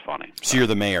funny. So you're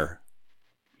the mayor.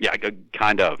 Yeah,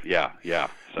 kind of. Yeah.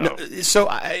 So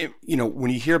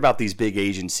when you hear about these big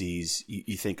agencies,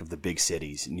 you think of the big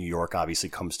cities. New York obviously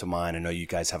comes to mind. I know you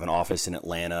guys have an office in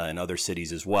Atlanta and other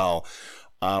cities as well.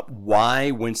 Why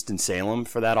Winston-Salem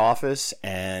for that office?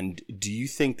 And do you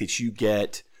think that you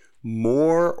get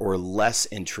more or less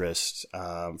interest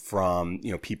from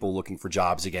people looking for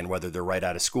jobs again, whether they're right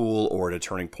out of school or at a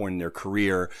turning point in their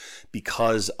career,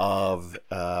 because of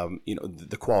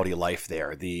the quality of life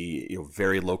there, the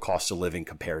very low cost of living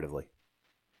comparatively?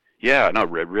 Yeah, no,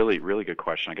 really, really good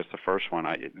question. I guess the first one,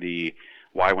 the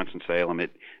why Winston-Salem,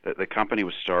 the company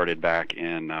was started back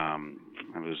in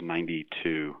it was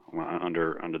 92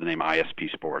 under the name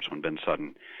ISP Sports when Ben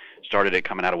Sutton started it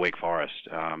coming out of Wake Forest.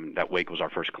 That Wake was our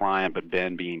first client, but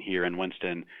Ben being here in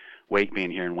Winston, Wake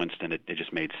being here in Winston, it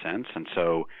just made sense. And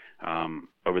so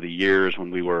over the years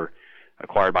when we were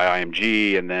acquired by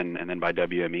IMG and then by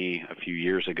WME a few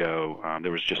years ago,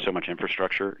 there was just so much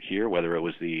infrastructure here, whether it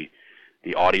was the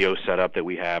audio setup that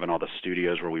we have and all the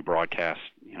studios where we broadcast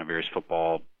various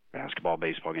football, basketball,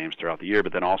 baseball games throughout the year,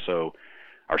 but then also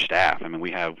our staff. I mean,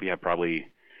 we have probably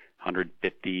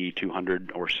 150,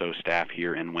 200 or so staff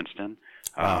here in Winston.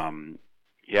 Wow.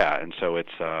 And so it's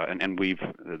and we've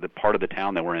the part of the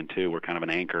town that we're in too. We're kind of an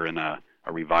anchor in a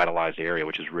revitalized area,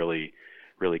 which is really,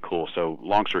 really cool. So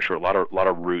long story short, a lot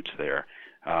of roots there.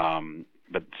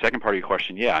 But the second part of your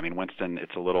question, yeah, I mean, Winston,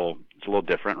 it's a little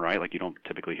different, right? Like you don't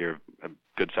typically hear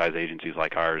good-sized agencies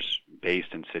like ours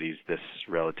based in cities this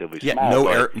relatively small.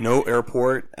 No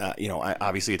airport.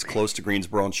 Obviously it's close to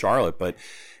Greensboro and Charlotte, but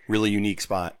really unique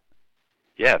spot.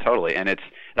 Yeah, totally. And it's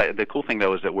the cool thing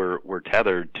though is that we're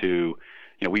tethered to,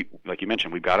 we, like you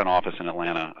mentioned, we've got an office in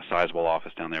Atlanta, a sizable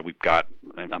office down there. We've got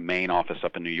a main office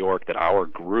up in New York that our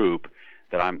group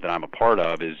that I'm a part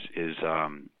of is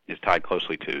tied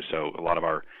closely to. So a lot of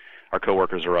our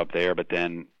coworkers are up there, but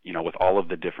then, with all of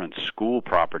the different school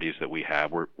properties that we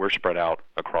have, we're spread out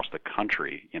across the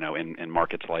country, in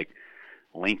markets like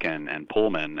Lincoln and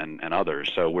Pullman and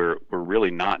others. So we're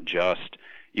really not just,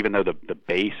 even though the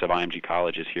base of IMG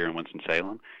College is here in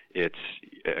Winston-Salem, it's,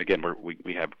 again,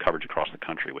 we have coverage across the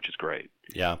country, which is great.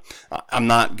 Yeah. I'm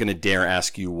not going to dare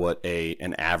ask you what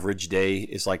an average day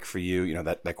is like for you.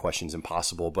 That question's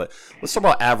impossible, but let's talk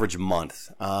about average month.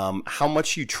 How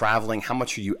much are you traveling? How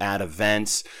much are you at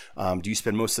events? Do you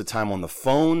spend most of the time on the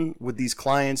phone with these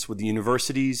clients, with the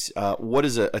universities? What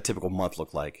does a typical month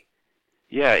look like?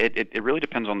 Yeah, it really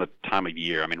depends on the time of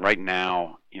year. I mean, right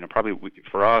now, probably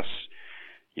for us,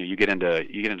 you get into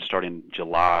starting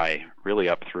July, really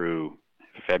up through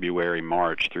February,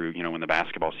 March, through when the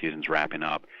basketball season's wrapping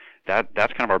up.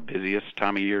 That's kind of our busiest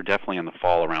time of year. Definitely in the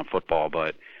fall around football,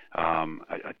 but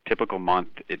a typical month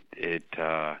it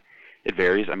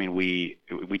varies. I mean, we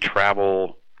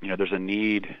travel. There's a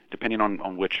need depending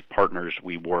on which partners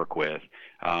we work with.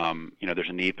 There's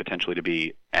a need potentially to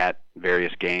be at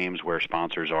various games where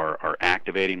sponsors are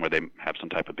activating, where they have some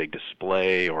type of big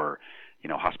display or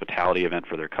hospitality event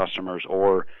for their customers,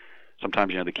 or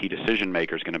sometimes, the key decision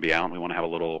maker is going to be out and we want to have a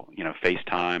little,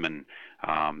 FaceTime and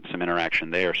some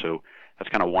interaction there. So that's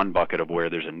kind of one bucket of where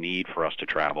there's a need for us to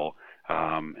travel.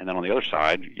 And then on the other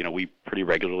side, we pretty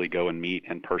regularly go and meet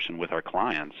in person with our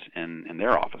clients in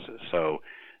their offices. So,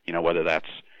 whether that's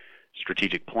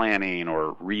strategic planning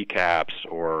or recaps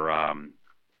or,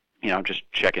 just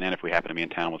checking in if we happen to be in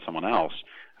town with someone else,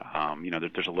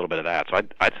 there's a little bit of that. So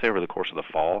I'd say over the course of the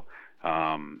fall,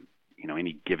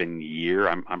 any given year,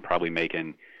 I'm probably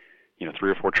making,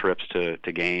 3 or 4 trips to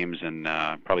games and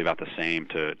probably about the same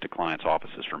to clients'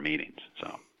 offices for meetings.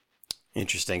 So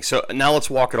interesting. So now let's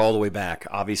walk it all the way back.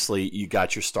 Obviously, you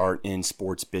got your start in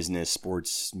sports business,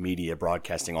 sports media,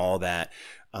 broadcasting, all that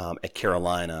at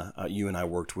Carolina. You and I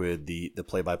worked with the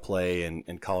play-by-play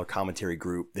and color commentary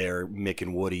group there, Mick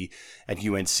and Woody at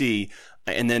UNC.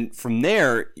 And then from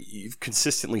there, you've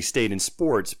consistently stayed in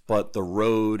sports, but the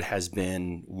road has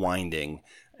been winding.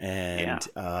 And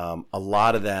a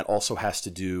lot of that also has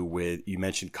to do with, you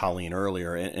mentioned Colleen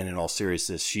earlier, and in all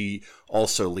seriousness, she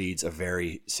also leads a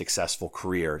very successful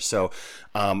career. So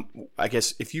I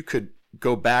guess if you could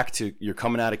go back to, you're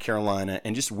coming out of Carolina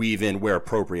and just weave in where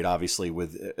appropriate, obviously,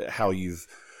 with how you've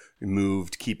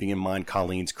moved, keeping in mind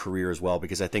Colleen's career as well,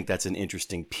 because I think that's an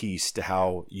interesting piece to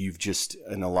how you've just,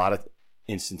 in a lot of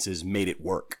instances, made it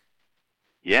work.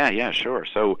 Yeah, sure.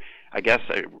 So I guess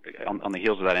on the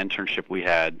heels of that internship we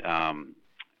had,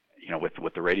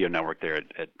 with the radio network there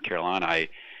at Carolina, I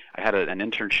had an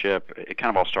internship. It kind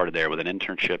of all started there with an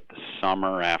internship the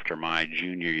summer after my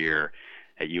junior year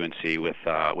at UNC with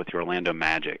the Orlando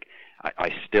Magic.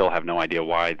 I still have no idea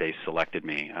why they selected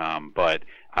me, but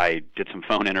I did some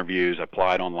phone interviews,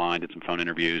 applied online, did some phone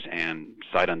interviews, and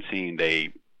sight unseen,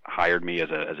 they hired me as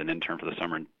an intern for the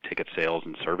summer in ticket sales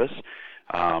and service.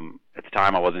 At the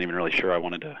time, I wasn't even really sure I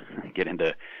wanted to get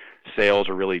into sales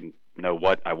or really know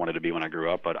what I wanted to be when I grew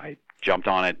up, but I jumped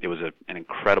on it. It was an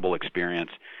incredible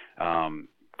experience.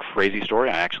 Crazy story.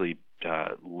 I actually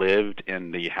lived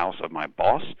in the house of my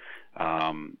boss,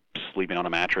 sleeping on a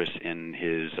mattress in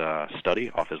his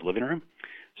study off his living room.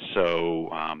 So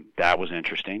that was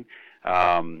interesting.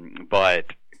 But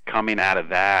coming out of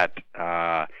that,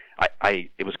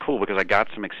 it was cool because I got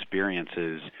some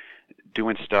experiences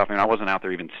doing stuff. I mean, I wasn't out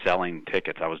there even selling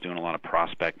tickets. I was doing a lot of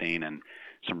prospecting and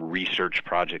some research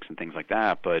projects and things like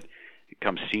that. But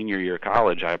come senior year of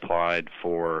college, I applied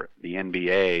for the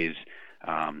NBA's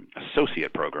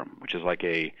associate program, which is like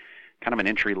a kind of an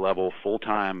entry-level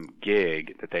full-time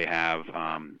gig that they have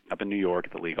up in New York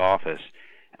at the league office.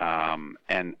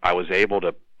 And I was able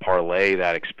to parlay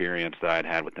that experience that I'd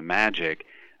had with the Magic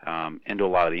into a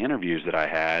lot of the interviews that I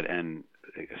had, and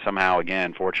somehow,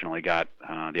 again, fortunately got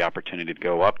the opportunity to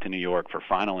go up to New York for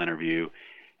final interview.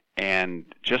 And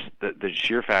just the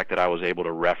sheer fact that I was able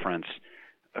to reference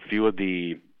a few of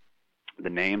the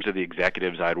names of the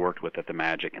executives I'd worked with at the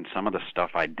Magic and some of the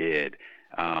stuff I did,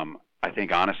 I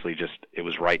think honestly just it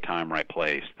was right time, right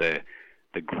place. The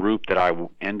group that I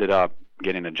ended up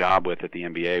getting a job with at the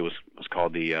NBA was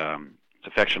called it's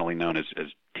affectionately known as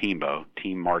TMBO,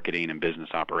 Team Marketing and Business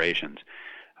Operations.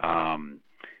 The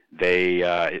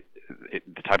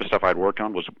type of stuff I'd worked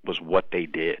on was what they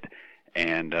did.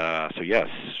 And so yes,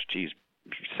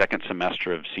 second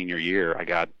semester of senior year, I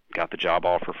got the job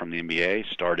offer from the NBA,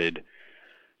 started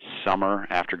summer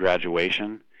after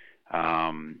graduation,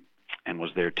 and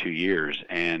was there 2 years.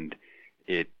 And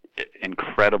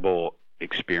incredible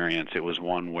experience. It was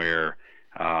one where,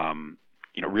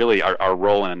 really our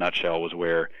role in a nutshell was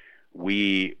where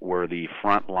we were the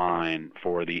front line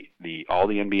for all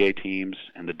the NBA teams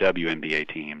and the WNBA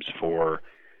teams for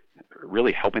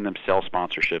really helping them sell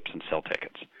sponsorships and sell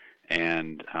tickets.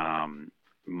 And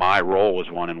my role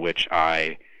was one in which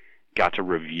I got to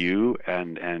review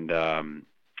and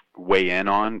weigh in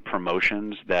on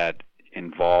promotions that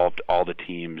involved all the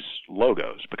teams'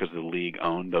 logos because the league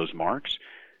owned those marks.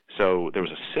 So there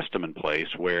was a system in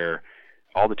place where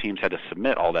all the teams had to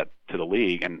submit all that to the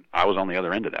league, and I was on the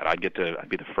other end of that. I'd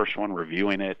be the first one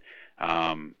reviewing it,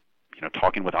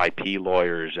 talking with IP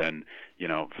lawyers and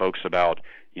folks about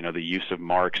the use of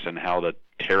marks and how the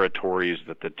territories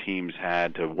that the teams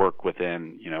had to work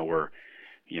within were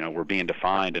being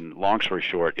defined. And long story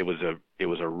short, it was a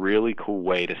really cool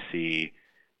way to see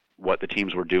what the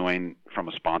teams were doing from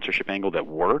a sponsorship angle that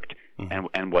worked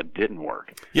and what didn't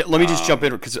work. Yeah, let me just jump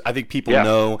in because I think people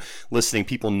know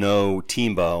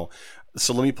TMBO.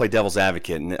 So let me play devil's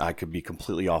advocate, and I could be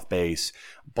completely off base.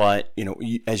 But,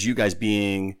 as you guys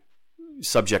being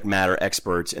subject matter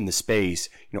experts in the space,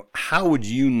 how would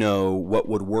you know what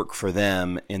would work for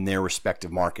them in their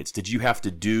respective markets? Did you have to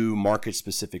do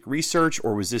market-specific research,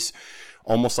 or was this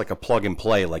almost like a plug and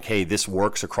play, like, hey, this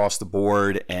works across the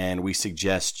board, and we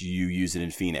suggest you use it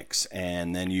in Phoenix,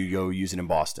 and then you go use it in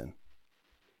Boston?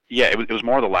 Yeah, it was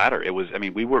more the latter. It was,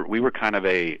 we were kind of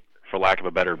for lack of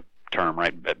a better term,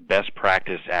 right, best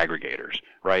practice aggregators,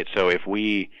 right? So if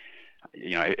we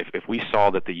saw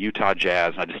that the Utah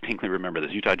Jazz, and I distinctly remember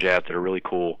this, Utah Jazz did a really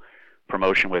cool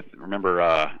promotion with,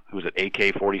 who was it,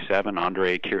 AK-47,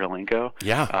 Andrei Kirilenko?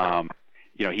 Yeah.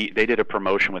 They did a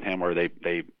promotion with him where they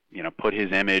put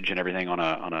his image and everything on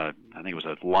a I think it was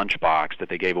a lunch box that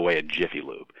they gave away at Jiffy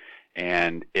Lube,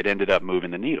 and it ended up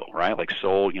moving the needle, right? Like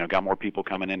sold, got more people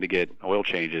coming in to get oil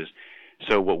changes.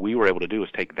 So what we were able to do is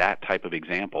take that type of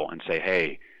example and say,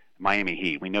 hey, Miami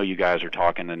Heat, we know you guys are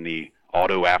talking in the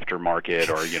auto aftermarket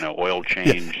or oil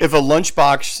change. Yeah. If a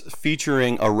lunchbox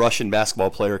featuring a Russian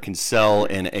basketball player can sell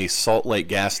in a Salt Lake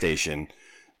gas station,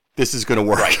 this is going to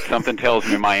work. Right. Something tells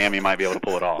me Miami might be able to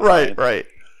pull it off. Right.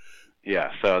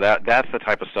 Yeah. So that's the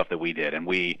type of stuff that we did, and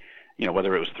we,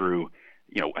 whether it was through,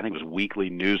 I think it was weekly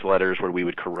newsletters where we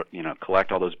would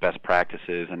collect all those best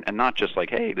practices, and not just like,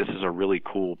 hey, this is a really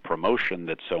cool promotion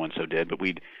that so and so did, but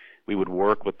we would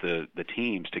work with the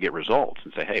teams to get results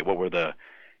and say, hey, what were the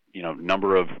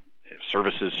number of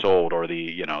services sold, or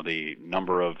the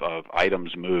number of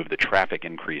items moved, the traffic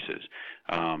increases.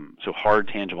 So hard,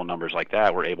 tangible numbers like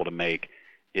that were able to make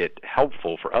it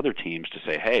helpful for other teams to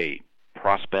say, hey,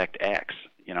 prospect X,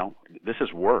 this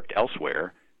has worked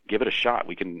elsewhere. Give it a shot.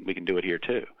 We can do it here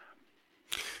too.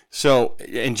 So,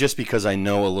 and just because I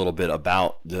know a little bit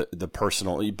about the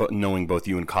personal, knowing both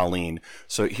you and Colleen,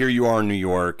 so here you are in New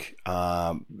York,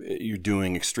 you're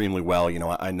doing extremely well.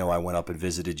 I know I went up and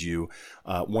visited you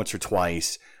once or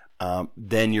twice.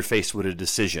 Then you're faced with a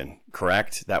decision,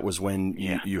 correct? That was when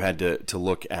you had to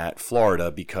look at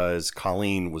Florida because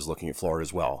Colleen was looking at Florida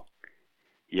as well.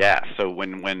 Yeah. So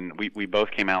when we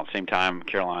both came out at the same time,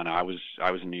 Carolina, I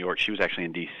was in New York. She was actually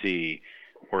in D.C.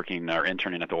 working or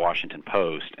interning at the Washington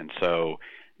Post. And so,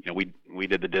 we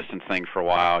did the distance thing for a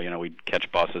while. We'd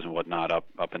catch buses and whatnot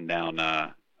up and down,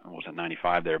 what was it,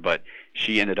 95 there. But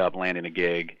she ended up landing a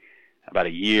gig about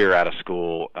a year out of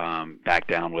school, back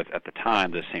down with, at the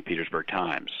time, the St. Petersburg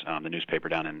Times, the newspaper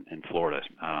down in Florida,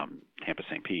 Tampa,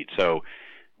 St. Pete. So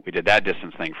we did that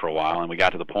distance thing for a while, and we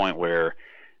got to the point where,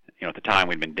 at the time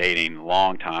we'd been dating a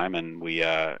long time, and we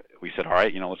said, all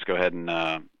right, let's go ahead and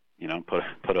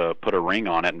put a ring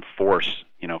on it and force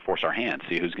our hand,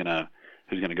 see who's gonna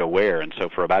go where. And so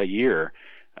for about a year,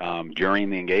 during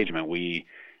the engagement,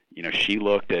 she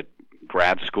looked at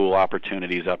grad school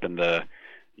opportunities up in the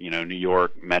New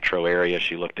York metro area.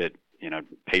 She looked at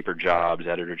paper jobs,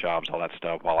 editor jobs, all that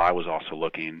stuff, while I was also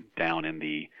looking down in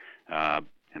the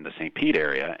St. Pete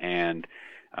area. And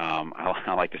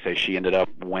I like to say she ended up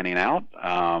winning out.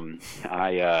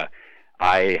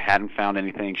 I hadn't found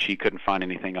anything. She couldn't find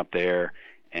anything up there.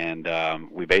 And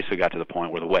we basically got to the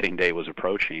point where the wedding day was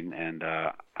approaching, and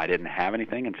I didn't have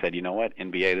anything, and said, you know what,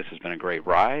 NBA, this has been a great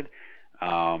ride,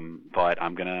 but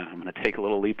I'm gonna take a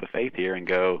little leap of faith here and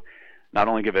go, not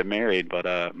only get married,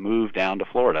 but move down to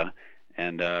Florida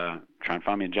and try and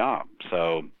find me a job.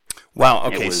 So. Wow.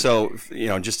 Okay. So,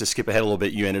 just to skip ahead a little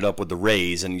bit, you ended up with the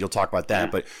Rays, and you'll talk about that.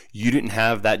 Yeah. But you didn't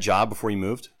have that job before you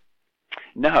moved?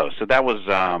 No. So that was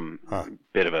a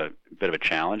bit of a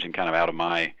challenge and kind of out of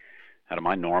my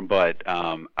norm. But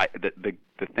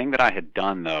the thing that I had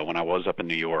done though when I was up in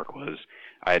New York was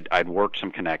I'd worked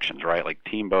some connections, right? Like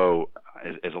Teambo,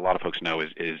 as a lot of folks know,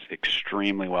 is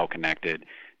extremely well connected,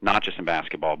 not just in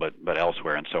basketball but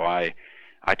elsewhere. And so I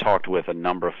talked with a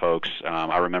number of folks.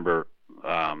 I remember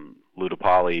Lou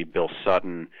DePauli, Bill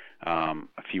Sutton,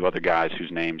 a few other guys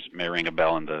whose names may ring a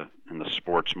bell in the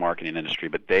sports marketing industry,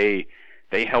 but they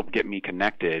helped get me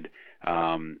connected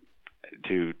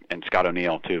to, and Scott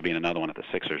O'Neill too, being another one at the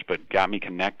Sixers, but got me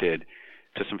connected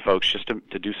to some folks just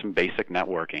to do some basic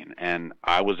networking. And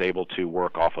I was able to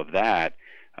work off of that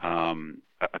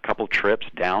a couple trips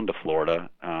down to Florida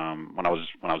when I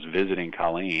was visiting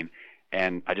Colleen,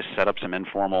 and I just set up some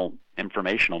informal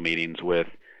informational meetings with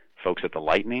folks at the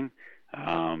Lightning,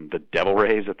 the Devil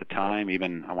Rays at the time,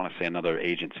 even I want to say another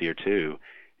agency or two,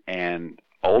 and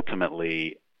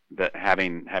ultimately that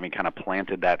having kind of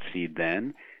planted that seed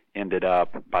then ended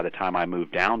up, by the time I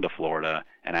moved down to Florida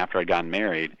and after I'd gotten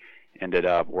married, ended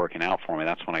up working out for me.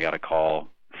 That's when I got a call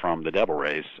from the Devil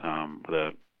Rays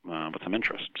with some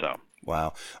interest. So.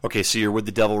 Wow. Okay, so you're with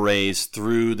the Devil Rays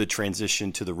through the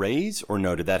transition to the Rays, or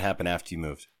no? Did that happen after you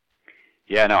moved?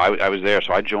 Yeah, no, I was there.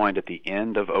 So I joined at the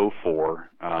end of 2004,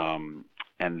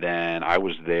 and then I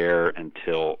was there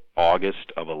until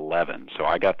August of 2011. So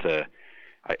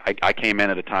I came in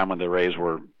at a time when the Rays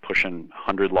were pushing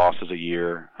 100 losses a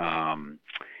year, and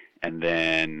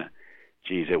then,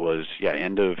 it was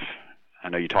end of. I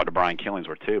know you talked to Brian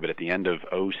Killingsworth too, but at the end of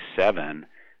 2007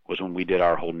 was when we did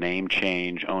our whole name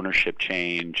change, ownership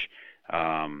change,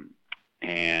 and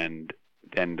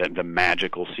then the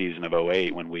magical season of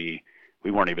 2008 when we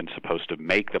weren't even supposed to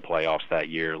make the playoffs that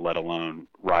year, let alone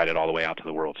ride it all the way out to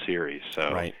the World Series.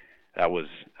 So right. that was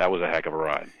a heck of a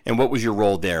ride. And what was your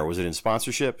role there? Was it in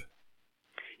sponsorship?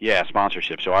 Yeah,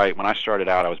 sponsorship. So when I started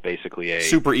out, I was basically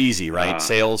super easy, right?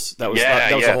 Sales. That was the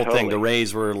whole totally. thing. The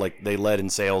Rays were they led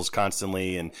in sales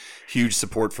constantly, and huge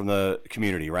support from the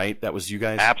community, right? That was you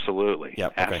guys. Absolutely. Yeah.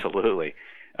 Okay. Absolutely.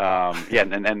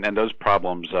 And those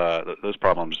problems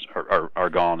are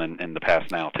gone in the past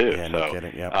now too. Yeah, no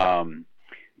kidding. Yeah.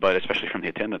 But especially from the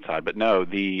attendance side. But no,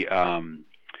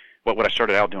 what I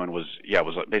started out doing was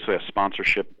basically a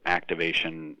sponsorship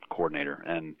activation coordinator,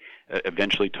 and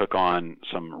eventually took on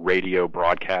some radio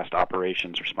broadcast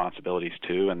operations responsibilities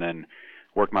too, and then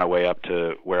worked my way up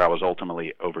to where I was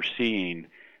ultimately overseeing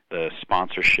the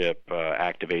sponsorship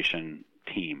activation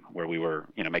team, where we were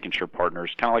making sure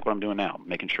partners, kind of like what I'm doing now,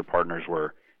 making sure partners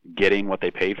were getting what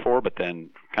they paid for, but then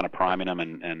kind of priming them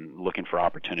and looking for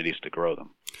opportunities to grow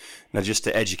them. Now, just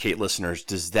to educate listeners,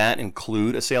 does that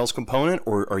include a sales component,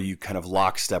 or are you kind of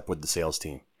lockstep with the sales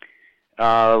team?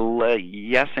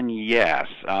 Yes and yes.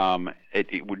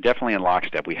 We're definitely in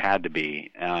lockstep. We had to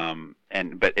be.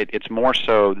 But it's more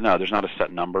so, no, there's not a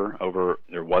set number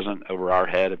there wasn't over our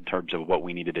head in terms of what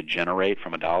we needed to generate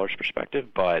from a dollars perspective,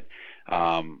 but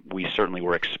we certainly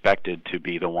were expected to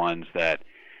be the ones that,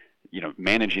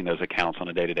 managing those accounts on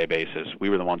a day-to-day basis. We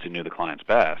were the ones who knew the clients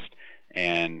best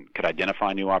and could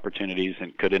identify new opportunities,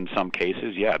 and could, in some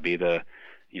cases, be the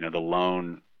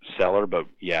lone seller. But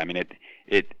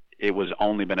it was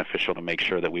only beneficial to make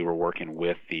sure that we were working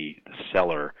with the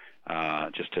seller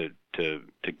just to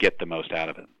get the most out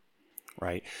of it.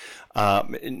 Right.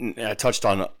 And I touched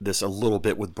on this a little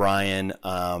bit with Brian,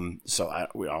 so I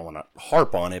don't want to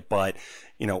harp on it, but,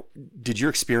 did your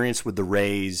experience with the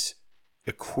Rays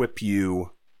equip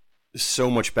you so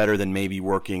much better than maybe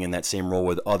working in that same role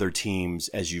with other teams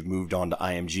as you've moved on to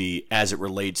IMG as it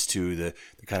relates to the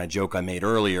kind of joke I made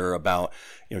earlier about,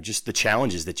 just the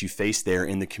challenges that you face there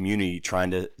in the community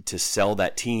trying to sell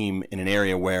that team in an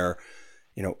area where,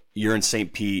 you're in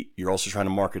St. Pete, you're also trying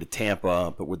to market to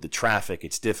Tampa, but with the traffic,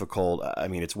 it's difficult. I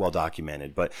mean, it's well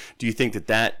documented. But do you think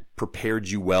that prepared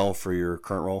you well for your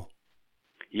current role?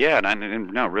 Yeah,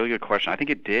 and no, really good question. I think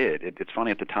it did. It's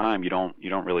funny at the time you don't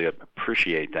really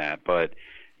appreciate that, but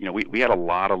we had a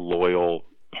lot of loyal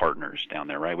partners down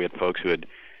there, right? We had folks who had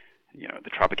the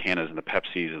Tropicanas and the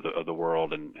Pepsis of the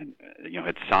world, and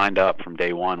had signed up from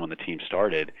day one when the team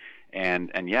started, and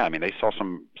yeah, I mean they saw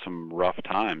some rough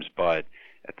times, but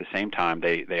at the same time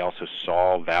they also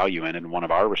saw value in it. And one of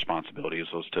our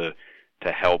responsibilities was to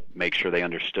help make sure they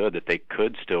understood that they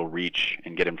could still reach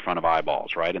and get in front of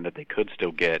eyeballs, right? And that they could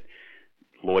still get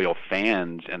loyal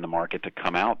fans in the market to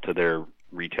come out to their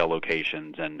retail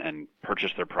locations and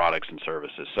purchase their products and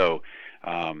services. So,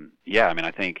 yeah, I mean,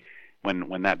 I think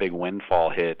when that big windfall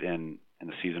hit in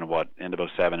the season of end of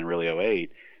 2007 and really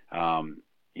 2008,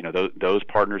 those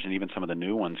partners and even some of the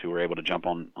new ones who were able to jump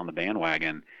on the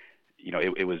bandwagon,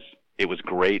 it was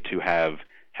great to have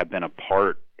been a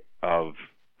part of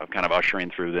kind of ushering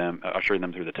them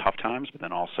through the tough times, but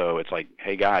then also it's like,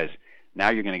 hey guys, now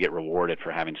you're going to get rewarded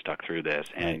for having stuck through this.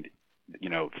 And,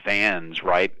 fans,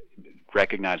 right,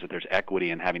 recognize that there's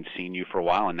equity in having seen you for a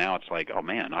while. And now it's like, oh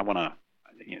man, I want to,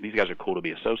 these guys are cool to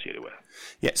be associated with.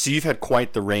 Yeah. So you've had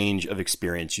quite the range of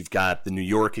experience. You've got the New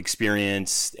York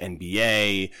experience,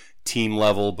 NBA, team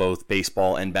level, both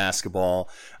baseball and basketball.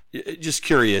 Just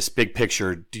curious, big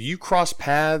picture, do you cross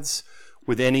paths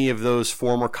with any of those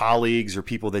former colleagues or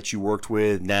people that you worked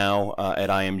with now at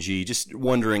IMG? Just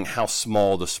wondering how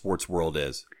small the sports world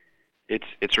is.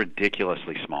 It's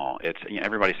ridiculously small. It's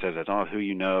everybody says that, oh, who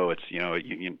you know. It's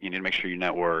you need to make sure you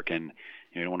network and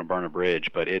you don't want to burn a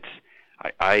bridge. But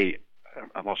I've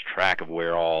lost track of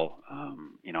where all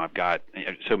I've got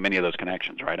so many of those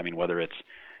connections, right? I mean, whether it's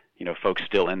folks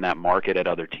still in that market at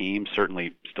other teams,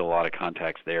 certainly still a lot of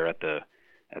contacts there at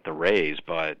the Rays,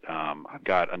 but I've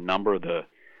got a number of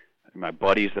my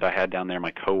buddies that I had down there,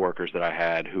 my coworkers that I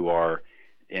had who are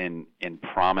in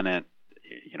prominent,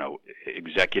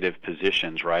 executive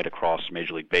positions right across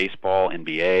Major League Baseball,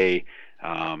 NBA.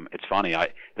 It's funny,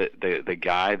 the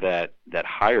guy that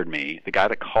hired me, the guy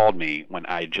that called me when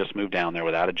I just moved down there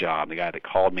without a job, the guy that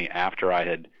called me after I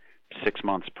had 6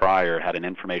 months prior had an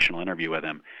informational interview with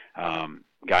him.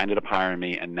 Guy ended up hiring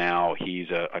me, and now he's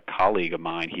a colleague of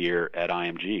mine here at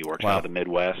IMG. Works out of the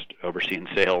Midwest, overseeing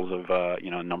sales of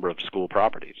a number of school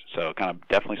properties. So kind of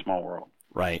definitely small world.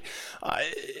 Right.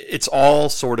 It's all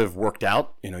sort of worked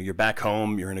out. You're back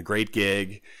home. You're in a great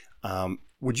gig.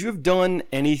 Would you have done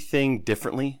anything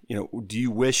differently? Do you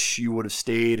wish you would have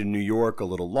stayed in New York a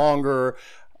little longer,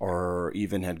 or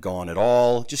even had gone at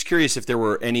all? Just curious if there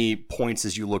were any points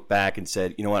as you look back and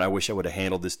said, you know what, I wish I would have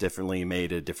handled this differently,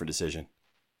 made a different decision.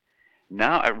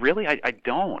 No, I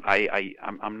don't.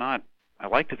 I'm not. I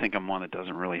like to think I'm one that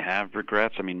doesn't really have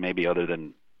regrets. I mean, maybe other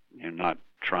than not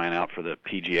trying out for the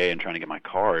PGA and trying to get my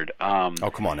card. Oh,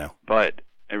 come on now. But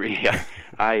yeah,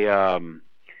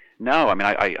 no. I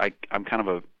mean, I'm kind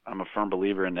of I'm a firm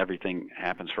believer in everything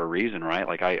happens for a reason, right?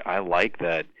 Like I like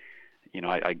that.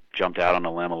 I jumped out on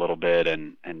a limb a little bit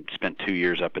and spent 2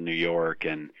 years up in New York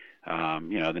and.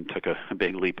 Then took a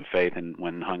big leap of faith and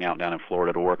went and hung out down in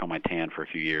Florida to work on my tan for a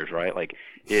few years, right? Like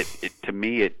it to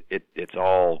me, it's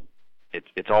all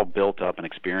built up an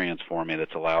experience for me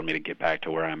that's allowed me to get back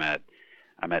to where I'm at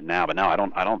now. But no, I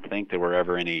don't think there were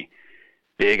ever any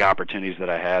big opportunities that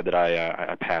I had that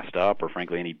I passed up, or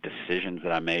frankly any decisions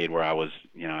that I made where I was,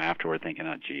 afterward thinking,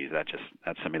 oh geez, that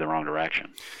sent me the wrong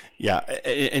direction. Yeah.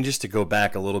 And just to go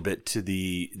back a little bit to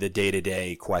the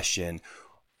day-to-day question,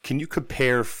 can you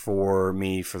compare for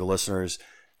me, for the listeners,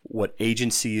 what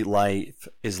agency life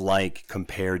is like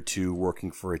compared to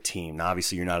working for a team? Now,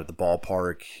 obviously, you're not at the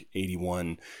ballpark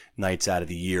 81 nights out of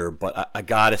the year, but I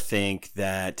got to think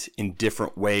that in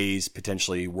different ways,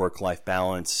 potentially work-life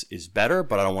balance is better,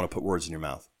 but I don't want to put words in your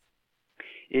mouth.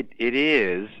 It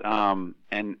is, and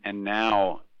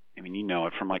now, I mean,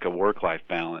 it from like a work-life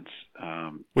balance.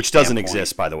 Which doesn't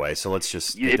exist, by the way, so let's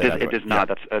just get that it does not.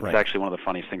 Yeah, That's right. Actually one of the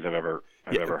funniest things I've ever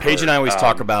Paige heard. and I always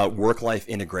talk about work-life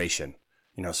integration.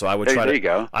 So I would there you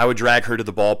go. I would drag her to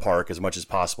the ballpark as much as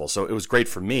possible. So it was great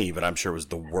for me, but I'm sure it was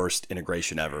the worst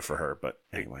integration ever for her. But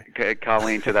anyway.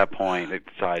 Colleen, to that point,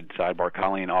 sidebar,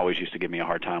 Colleen always used to give me a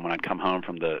hard time when I'd come home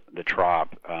from the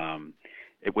trop,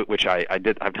 which I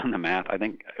did. I've done the math. I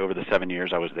think over the 7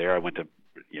 years I was there, I went to,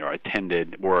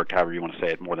 attended, worked, however you want to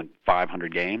say it, more than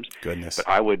 500 games. Goodness. But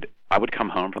I would come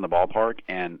home from the ballpark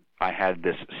and I had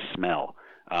this smell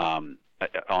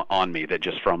on me that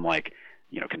just from like,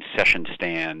 concession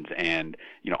stands and,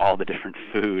 all the different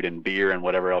food and beer and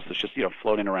whatever else is just,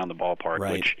 floating around the ballpark,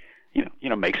 right. Which,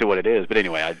 makes it what it is. But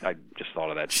anyway, I just thought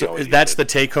of that. So that's the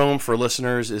take home for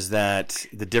listeners, is that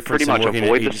the difference pretty much in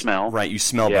avoid the smell. Right. You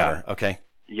smell better. Okay.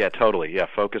 Yeah, totally. Yeah.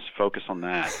 Focus on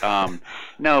that.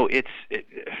 No, it's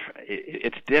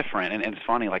different. And it's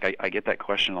funny. Like I get that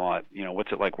question a lot,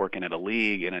 what's it like working at a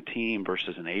league and a team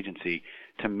versus an agency?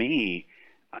 To me,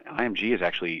 IMG is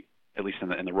actually, at least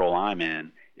in the role I'm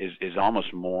in, is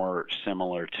almost more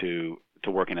similar to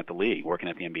working at the league, working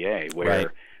at the NBA,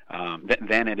 where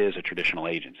than it is a traditional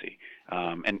agency.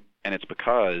 And it's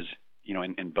because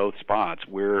in both spots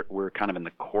we're kind of in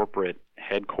the corporate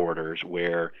headquarters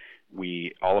where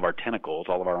all of our tentacles,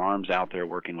 all of our arms out there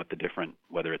working with the different,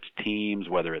 whether it's teams,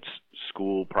 whether it's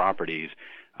school properties,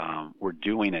 we're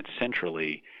doing it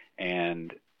centrally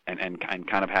and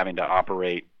kind of having to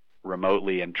operate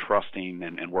remotely and trusting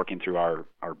and working through our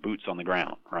boots on the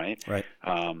ground, right? Right.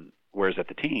 Whereas at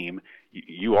the team,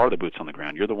 you are the boots on the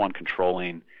ground. You're the one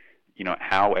controlling,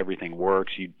 how everything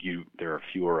works. There are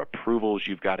fewer approvals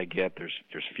you've got to get.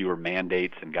 There's fewer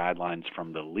mandates and guidelines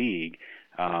from the league,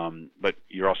 but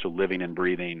you're also living and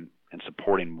breathing and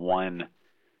supporting one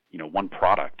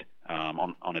product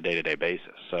on a day-to-day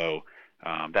basis. So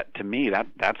that, to me,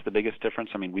 that's the biggest difference.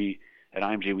 I mean, we at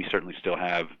IMG we certainly still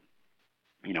have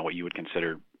what you would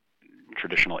consider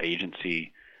traditional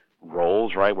agency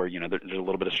roles, right? Where, there's a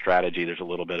little bit of strategy, there's a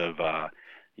little bit of,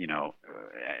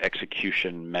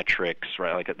 execution metrics,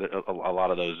 right? Like a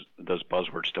lot of those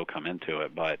buzzwords still come into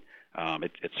it, but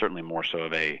it's certainly more so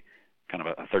of a kind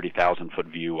of a 30,000 foot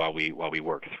view while we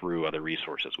work through other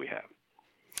resources we have.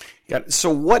 Got it. So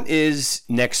what is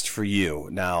next for you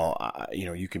now?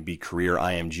 You can be career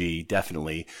IMG,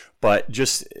 definitely, but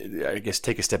just, I guess,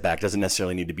 take a step back. Doesn't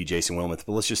necessarily need to be Jason Wilmoth,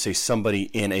 but let's just say somebody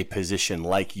in a position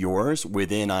like yours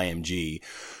within IMG.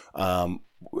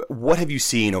 What have you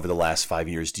seen over the last 5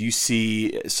 years? Do you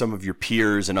see some of your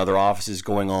peers and other offices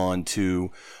going on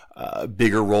to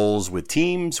bigger roles with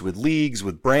teams, with leagues,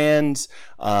 with brands,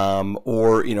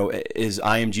 or is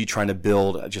IMG trying to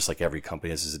build, just like every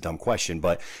company? This is a dumb question,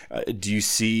 but do you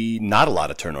see not a lot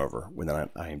of turnover within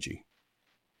IMG?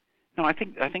 No, I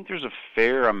think there's a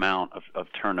fair amount of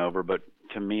turnover, but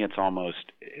to me it's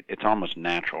almost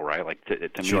natural, right? Like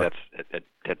to Sure. me that's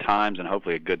at times and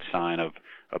hopefully a good sign of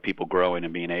people growing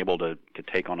and being able to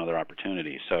take on other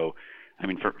opportunities. So, I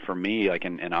mean, for me, like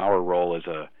in our role as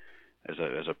a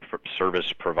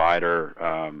service provider,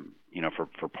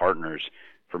 for partners,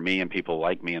 for me and people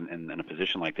like me in a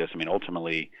position like this, I mean,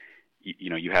 ultimately,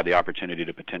 you have the opportunity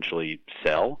to potentially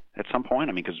sell at some point.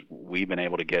 I mean, because we've been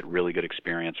able to get really good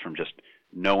experience from just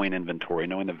knowing inventory,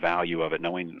 knowing the value of it,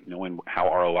 knowing how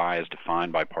ROI is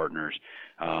defined by partners,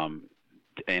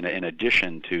 in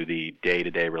addition to the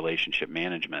day-to-day relationship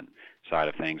management side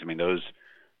of things. I mean,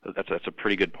 that's a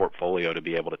pretty good portfolio to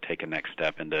be able to take a next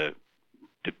step into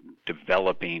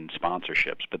developing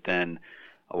sponsorships. But then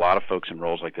a lot of folks in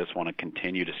roles like this want to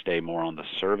continue to stay more on the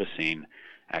servicing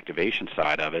activation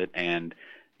side of it. And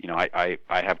I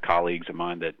have colleagues of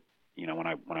mine that when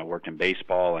I worked in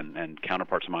baseball and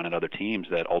counterparts of mine at other teams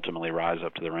that ultimately rise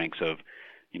up to the ranks of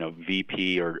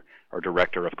VP or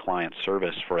director of client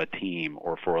service for a team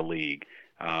or for a league,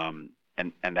 and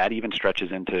that even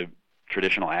stretches into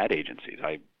traditional ad agencies.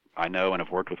 I know and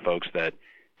have worked with folks that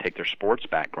take their sports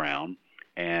background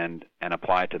and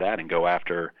apply it to that and go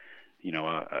after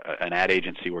an ad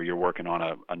agency where you're working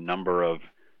on a number of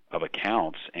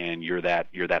accounts and you're that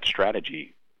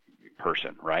strategy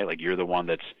person, right? Like you're the one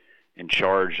that's in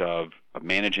charge of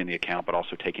managing the account, but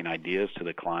also taking ideas to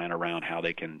the client around how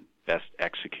they can best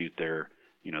execute their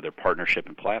partnership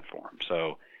and platform.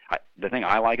 So the thing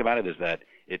I like about it is that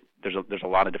there's a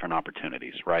lot of different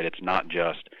opportunities, right? It's not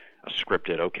just a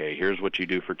scripted, okay, here's what you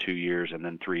do for 2 years and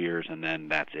then 3 years and then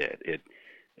that's it.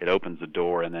 It opens the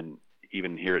door, and then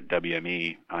even here at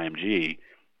WME IMG,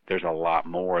 there's a lot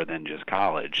more than just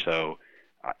college. So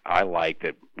I like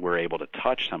that we're able to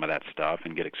touch some of that stuff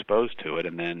and get exposed to it,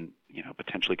 and then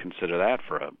potentially consider that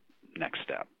for a next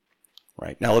step.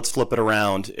 Right. Now let's flip it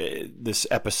around. This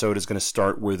episode is going to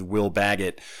start with Will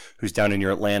Baggett, who's down in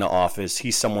your Atlanta office.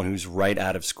 He's someone who's right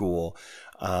out of school.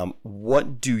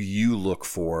 What do you look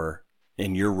for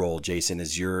in your role, Jason,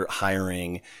 as you're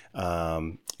hiring,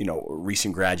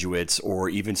 recent graduates, or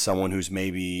even someone who's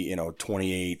maybe,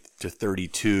 28 to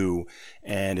 32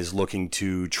 and is looking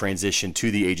to transition to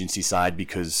the agency side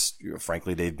because,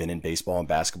 frankly, they've been in baseball and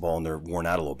basketball and they're worn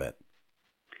out a little bit?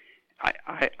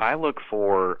 I look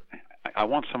for, I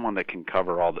want someone that can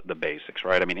cover all the basics,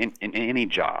 right? I mean, in any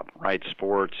job, right?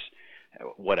 Sports,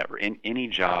 whatever, in any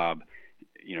job,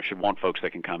 should want folks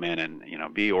that can come in and,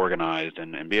 be organized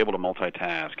and be able to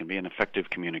multitask and be an effective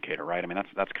communicator, right? I mean,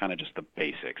 that's kind of just the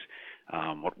basics.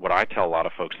 What I tell a lot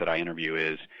of folks that I interview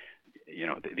is,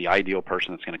 the ideal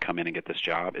person that's going to come in and get this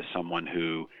job is someone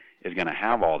who is going to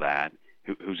have all that,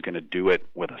 who's going to do it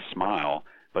with a smile,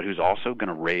 but who's also going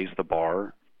to raise the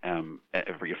bar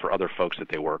for other folks that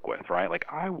they work with, right? Like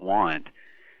I want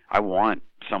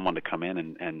someone to come in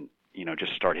and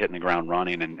just start hitting the ground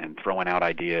running and throwing out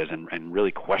ideas and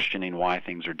really questioning why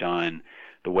things are done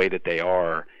the way that they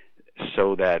are,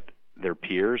 so that their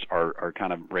peers are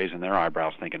kind of raising their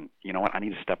eyebrows thinking, you know what, I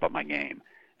need to step up my game.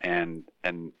 And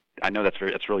I know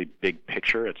that's really big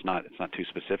picture. It's not too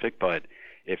specific, but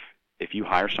if you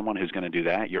hire someone who's going to do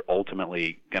that, you're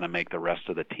ultimately going to make the rest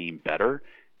of the team better.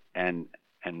 And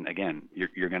again,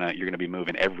 you're gonna be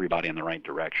moving everybody in the right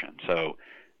direction. So,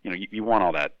 you want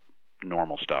all that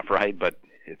normal stuff, right? But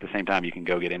at the same time, you can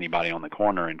go get anybody on the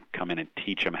corner and come in and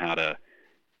teach them how to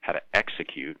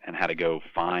execute and how to go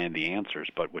find the answers.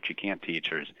 But what you can't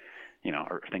teach is,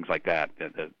 are things like that,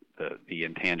 the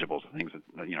intangibles, the things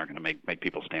that are going to make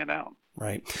people stand out.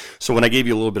 Right. So when I gave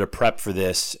you a little bit of prep for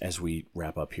this, as we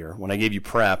wrap up here, when I gave you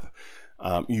prep,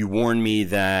 you warned me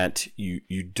that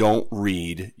you don't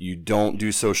read, you don't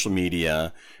do social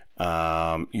media,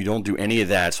 you don't do any of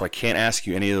that, so I can't ask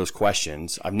you any of those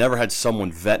questions. I've never had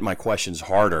someone vet my questions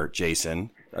harder, Jason,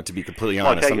 to be completely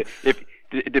honest.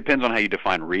 It depends on how you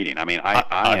define reading. I mean,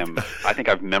 I think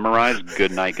I've memorized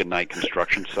good night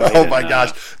construction site. Oh my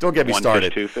gosh, don't get me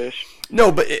started. One fish, two fish.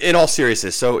 No, but in all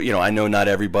seriousness, so, I know not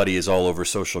everybody is all over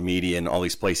social media and all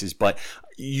these places, but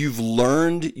you've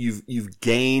learned, you've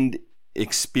gained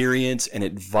experience and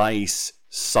advice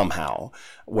somehow,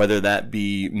 whether that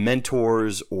be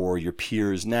mentors or your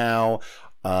peers now.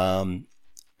 Along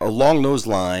those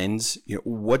lines,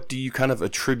 what do you kind of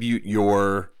attribute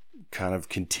your kind of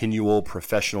continual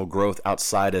professional growth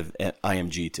outside of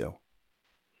IMG to?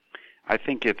 I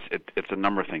think it's a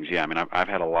number of things. Yeah, I mean, I've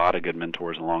had a lot of good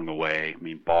mentors along the way. I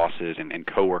mean, bosses and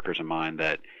coworkers of mine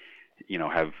that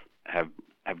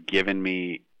have given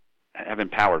me, have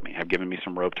empowered me, have given me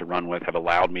some rope to run with, have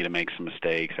allowed me to make some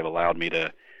mistakes, have allowed me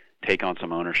to take on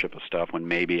some ownership of stuff when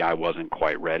maybe I wasn't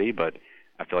quite ready, but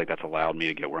I feel like that's allowed me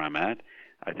to get where I'm at.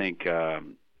 I think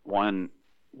one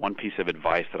piece of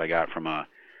advice that I got from a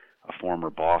former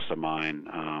boss of mine,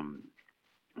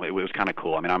 it was kind of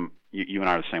cool. I mean, you and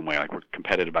I are the same way. Like, we're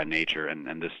competitive by nature,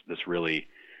 and this really,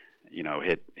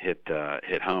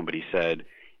 hit home. But he said,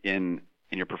 in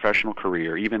your professional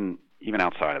career, even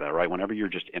outside of that, right? Whenever you're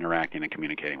just interacting and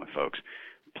communicating with folks,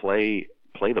 play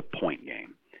the point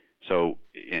game. So,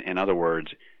 in other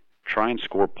words, try and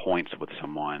score points with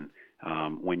someone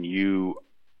when you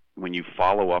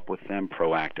follow up with them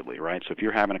proactively, right? So if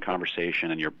you're having a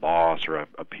conversation and your boss or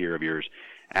a peer of yours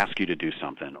asks you to do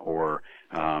something, or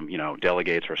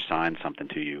delegates or assigns something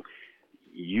to you,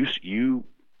 you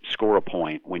score a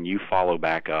point when you follow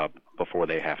back up before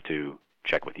they have to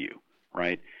check with you,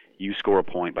 right? You score a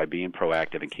point by being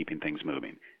proactive and keeping things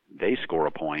moving. They score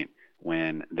a point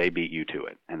when they beat you to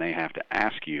it, and they have to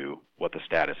ask you what the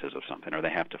status is of something, or they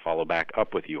have to follow back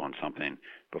up with you on something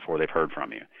before they've heard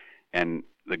from you. And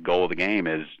the goal of the game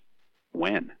is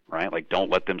win, right? Like,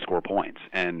 don't let them score points.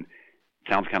 And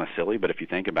it sounds kind of silly, but if you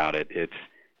think about it,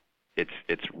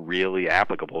 it's really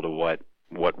applicable to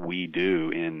what we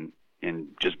do in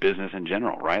just business in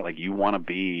general, right? Like, you want to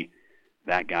be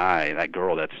that guy, that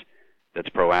girl that's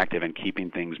proactive and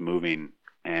keeping things moving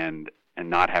and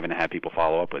not having to have people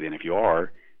follow up with you. And if you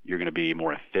are, you're going to be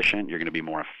more efficient, you're going to be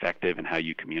more effective in how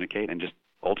you communicate, and just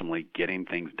ultimately getting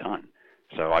things done.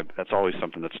 So that's always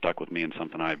something that stuck with me, and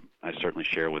something I certainly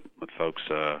share with folks,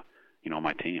 on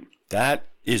my team. That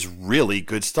is really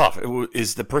good stuff.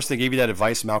 Is the person that gave you that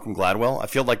advice Malcolm Gladwell? I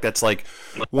feel like that's like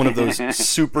one of those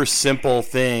super simple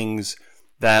things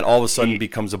that all of a sudden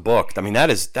becomes a book. I mean,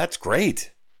 that's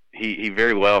great. he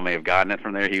very well may have gotten it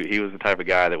from there. He was the type of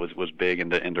guy that was big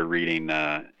into reading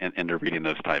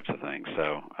those types of things.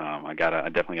 So I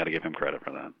definitely got to give him credit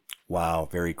for that. Wow,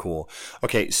 very cool.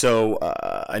 Okay, so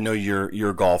I know you're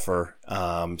a golfer,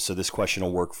 so this question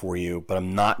will work for you, but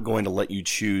I'm not going to let you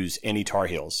choose any Tar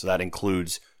Heels. So that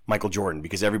includes Michael Jordan,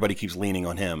 because everybody keeps leaning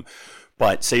on him.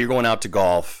 But say you're going out to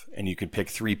golf and you could pick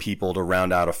 3 people to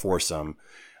round out a foursome.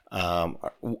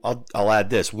 I'll add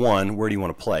this. 1, where do you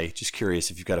want to play? Just curious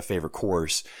if you've got a favorite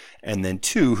course. And then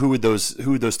 2, who would those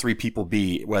 3 people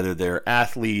be, whether they're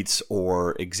athletes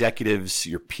or executives,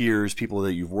 your peers, people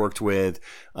that you've worked with,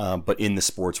 but in the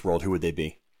sports world, who would they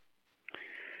be?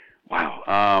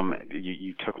 Wow.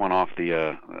 You took one off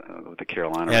the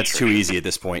Carolina. That's too easy at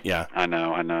this point. Yeah. I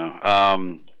know.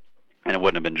 And it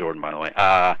wouldn't have been Jordan, by the way.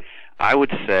 I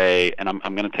would say, and I'm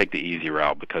going to take the easy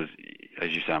route because, as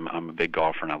you said, I'm a big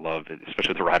golfer and I love it, especially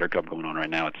with the Ryder Cup going on right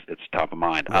now. It's top of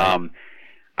mind. Right.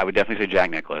 I would definitely say Jack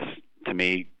Nicklaus. To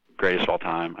me, greatest of all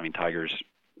time. I mean, Tiger's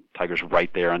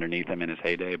right there underneath him in his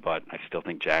heyday, but I still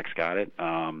think Jack's got it.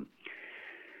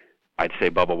 I'd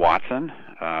say Bubba Watson.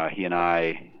 He and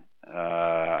I,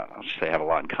 I'll just say, have a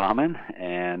lot in common.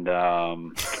 And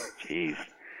geez,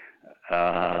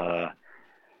 I'll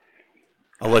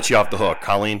let you off the hook,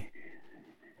 Colleen.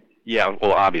 Yeah,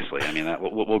 well, obviously. I mean,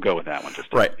 we'll go with that one.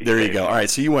 Just right, there you go. All right,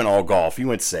 so you went all golf. You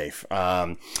went safe.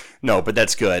 No, but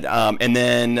that's good. And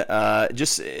then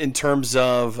just in terms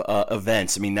of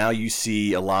events, I mean, now you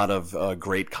see a lot of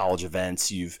great college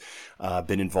events. You've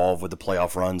been involved with the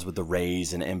playoff runs with the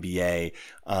Rays and NBA.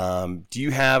 Do you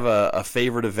have a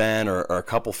favorite event or a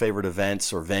couple favorite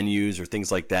events or venues or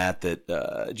things like that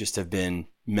just have been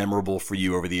memorable for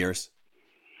you over the years?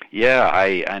 Yeah,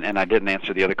 I didn't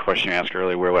answer the other question you asked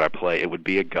earlier. Where would I play? It would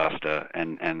be Augusta,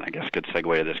 and I guess good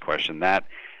segue to this question. That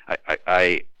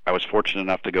I was fortunate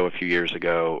enough to go a few years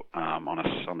ago on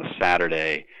the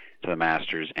Saturday to the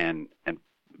Masters, and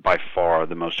by far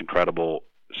the most incredible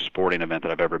sporting event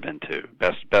that I've ever been to.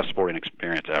 Best sporting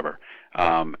experience ever.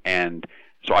 And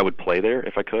so I would play there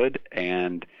if I could,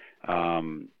 and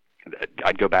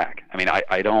I'd go back. I mean,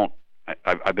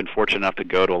 I've been fortunate enough to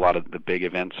go to a lot of the big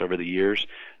events over the years,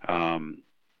 the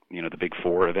big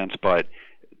 4 events, but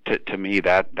to me,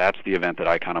 that's the event that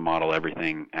I kind of model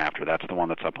everything after. That's the one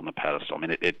that's up on the pedestal. I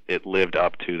mean, it lived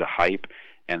up to the hype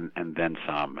and then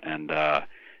some, and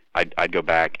I'd go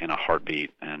back in a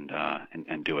heartbeat and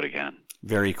do it again.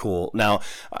 Very cool. Now,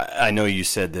 I know you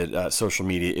said that social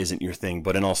media isn't your thing,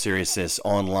 but in all seriousness,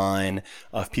 online,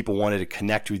 if people wanted to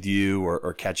connect with you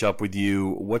or catch up with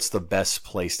you, what's the best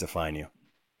place to find you?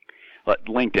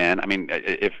 LinkedIn. I mean,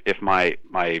 if my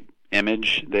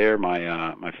image there,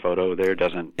 my photo there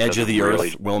doesn't Edge of the really,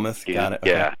 Earth, Wilmoth, got it.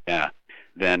 Okay. Yeah.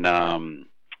 Then that's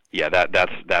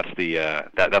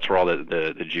where all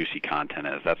the juicy content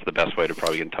is. That's the best way to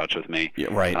probably get in touch with me. Yeah,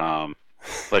 right.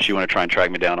 Unless you want to try and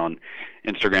track me down on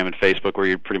Instagram and Facebook, where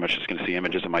you're pretty much just going to see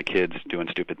images of my kids doing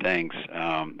stupid things.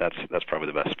 That's probably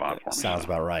the best spot for me. Sounds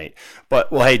about right.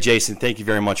 But, well, hey, Jason, thank you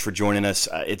very much for joining us.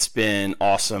 It's been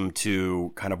awesome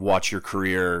to kind of watch your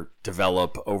career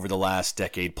develop over the last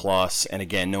decade plus. And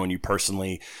again, knowing you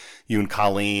personally, you and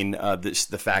Colleen,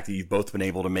 the fact that you've both been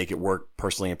able to make it work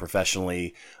personally and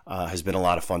professionally has been a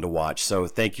lot of fun to watch. So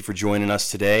thank you for joining us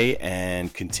today,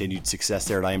 and continued success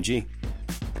there at IMG.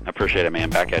 I appreciate it,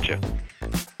 man. Back at you.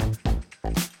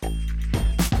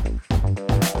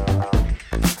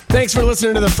 Thanks for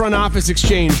listening to the Front Office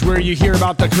Exchange, where you hear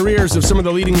about the careers of some of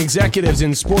the leading executives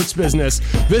in sports business.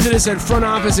 Visit us at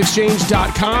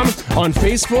frontofficeexchange.com, on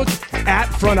Facebook at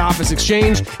Front Office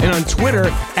Exchange, and on Twitter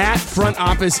at Front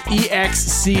Office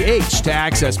EXCH to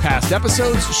access past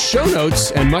episodes, show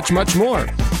notes, and much, much more.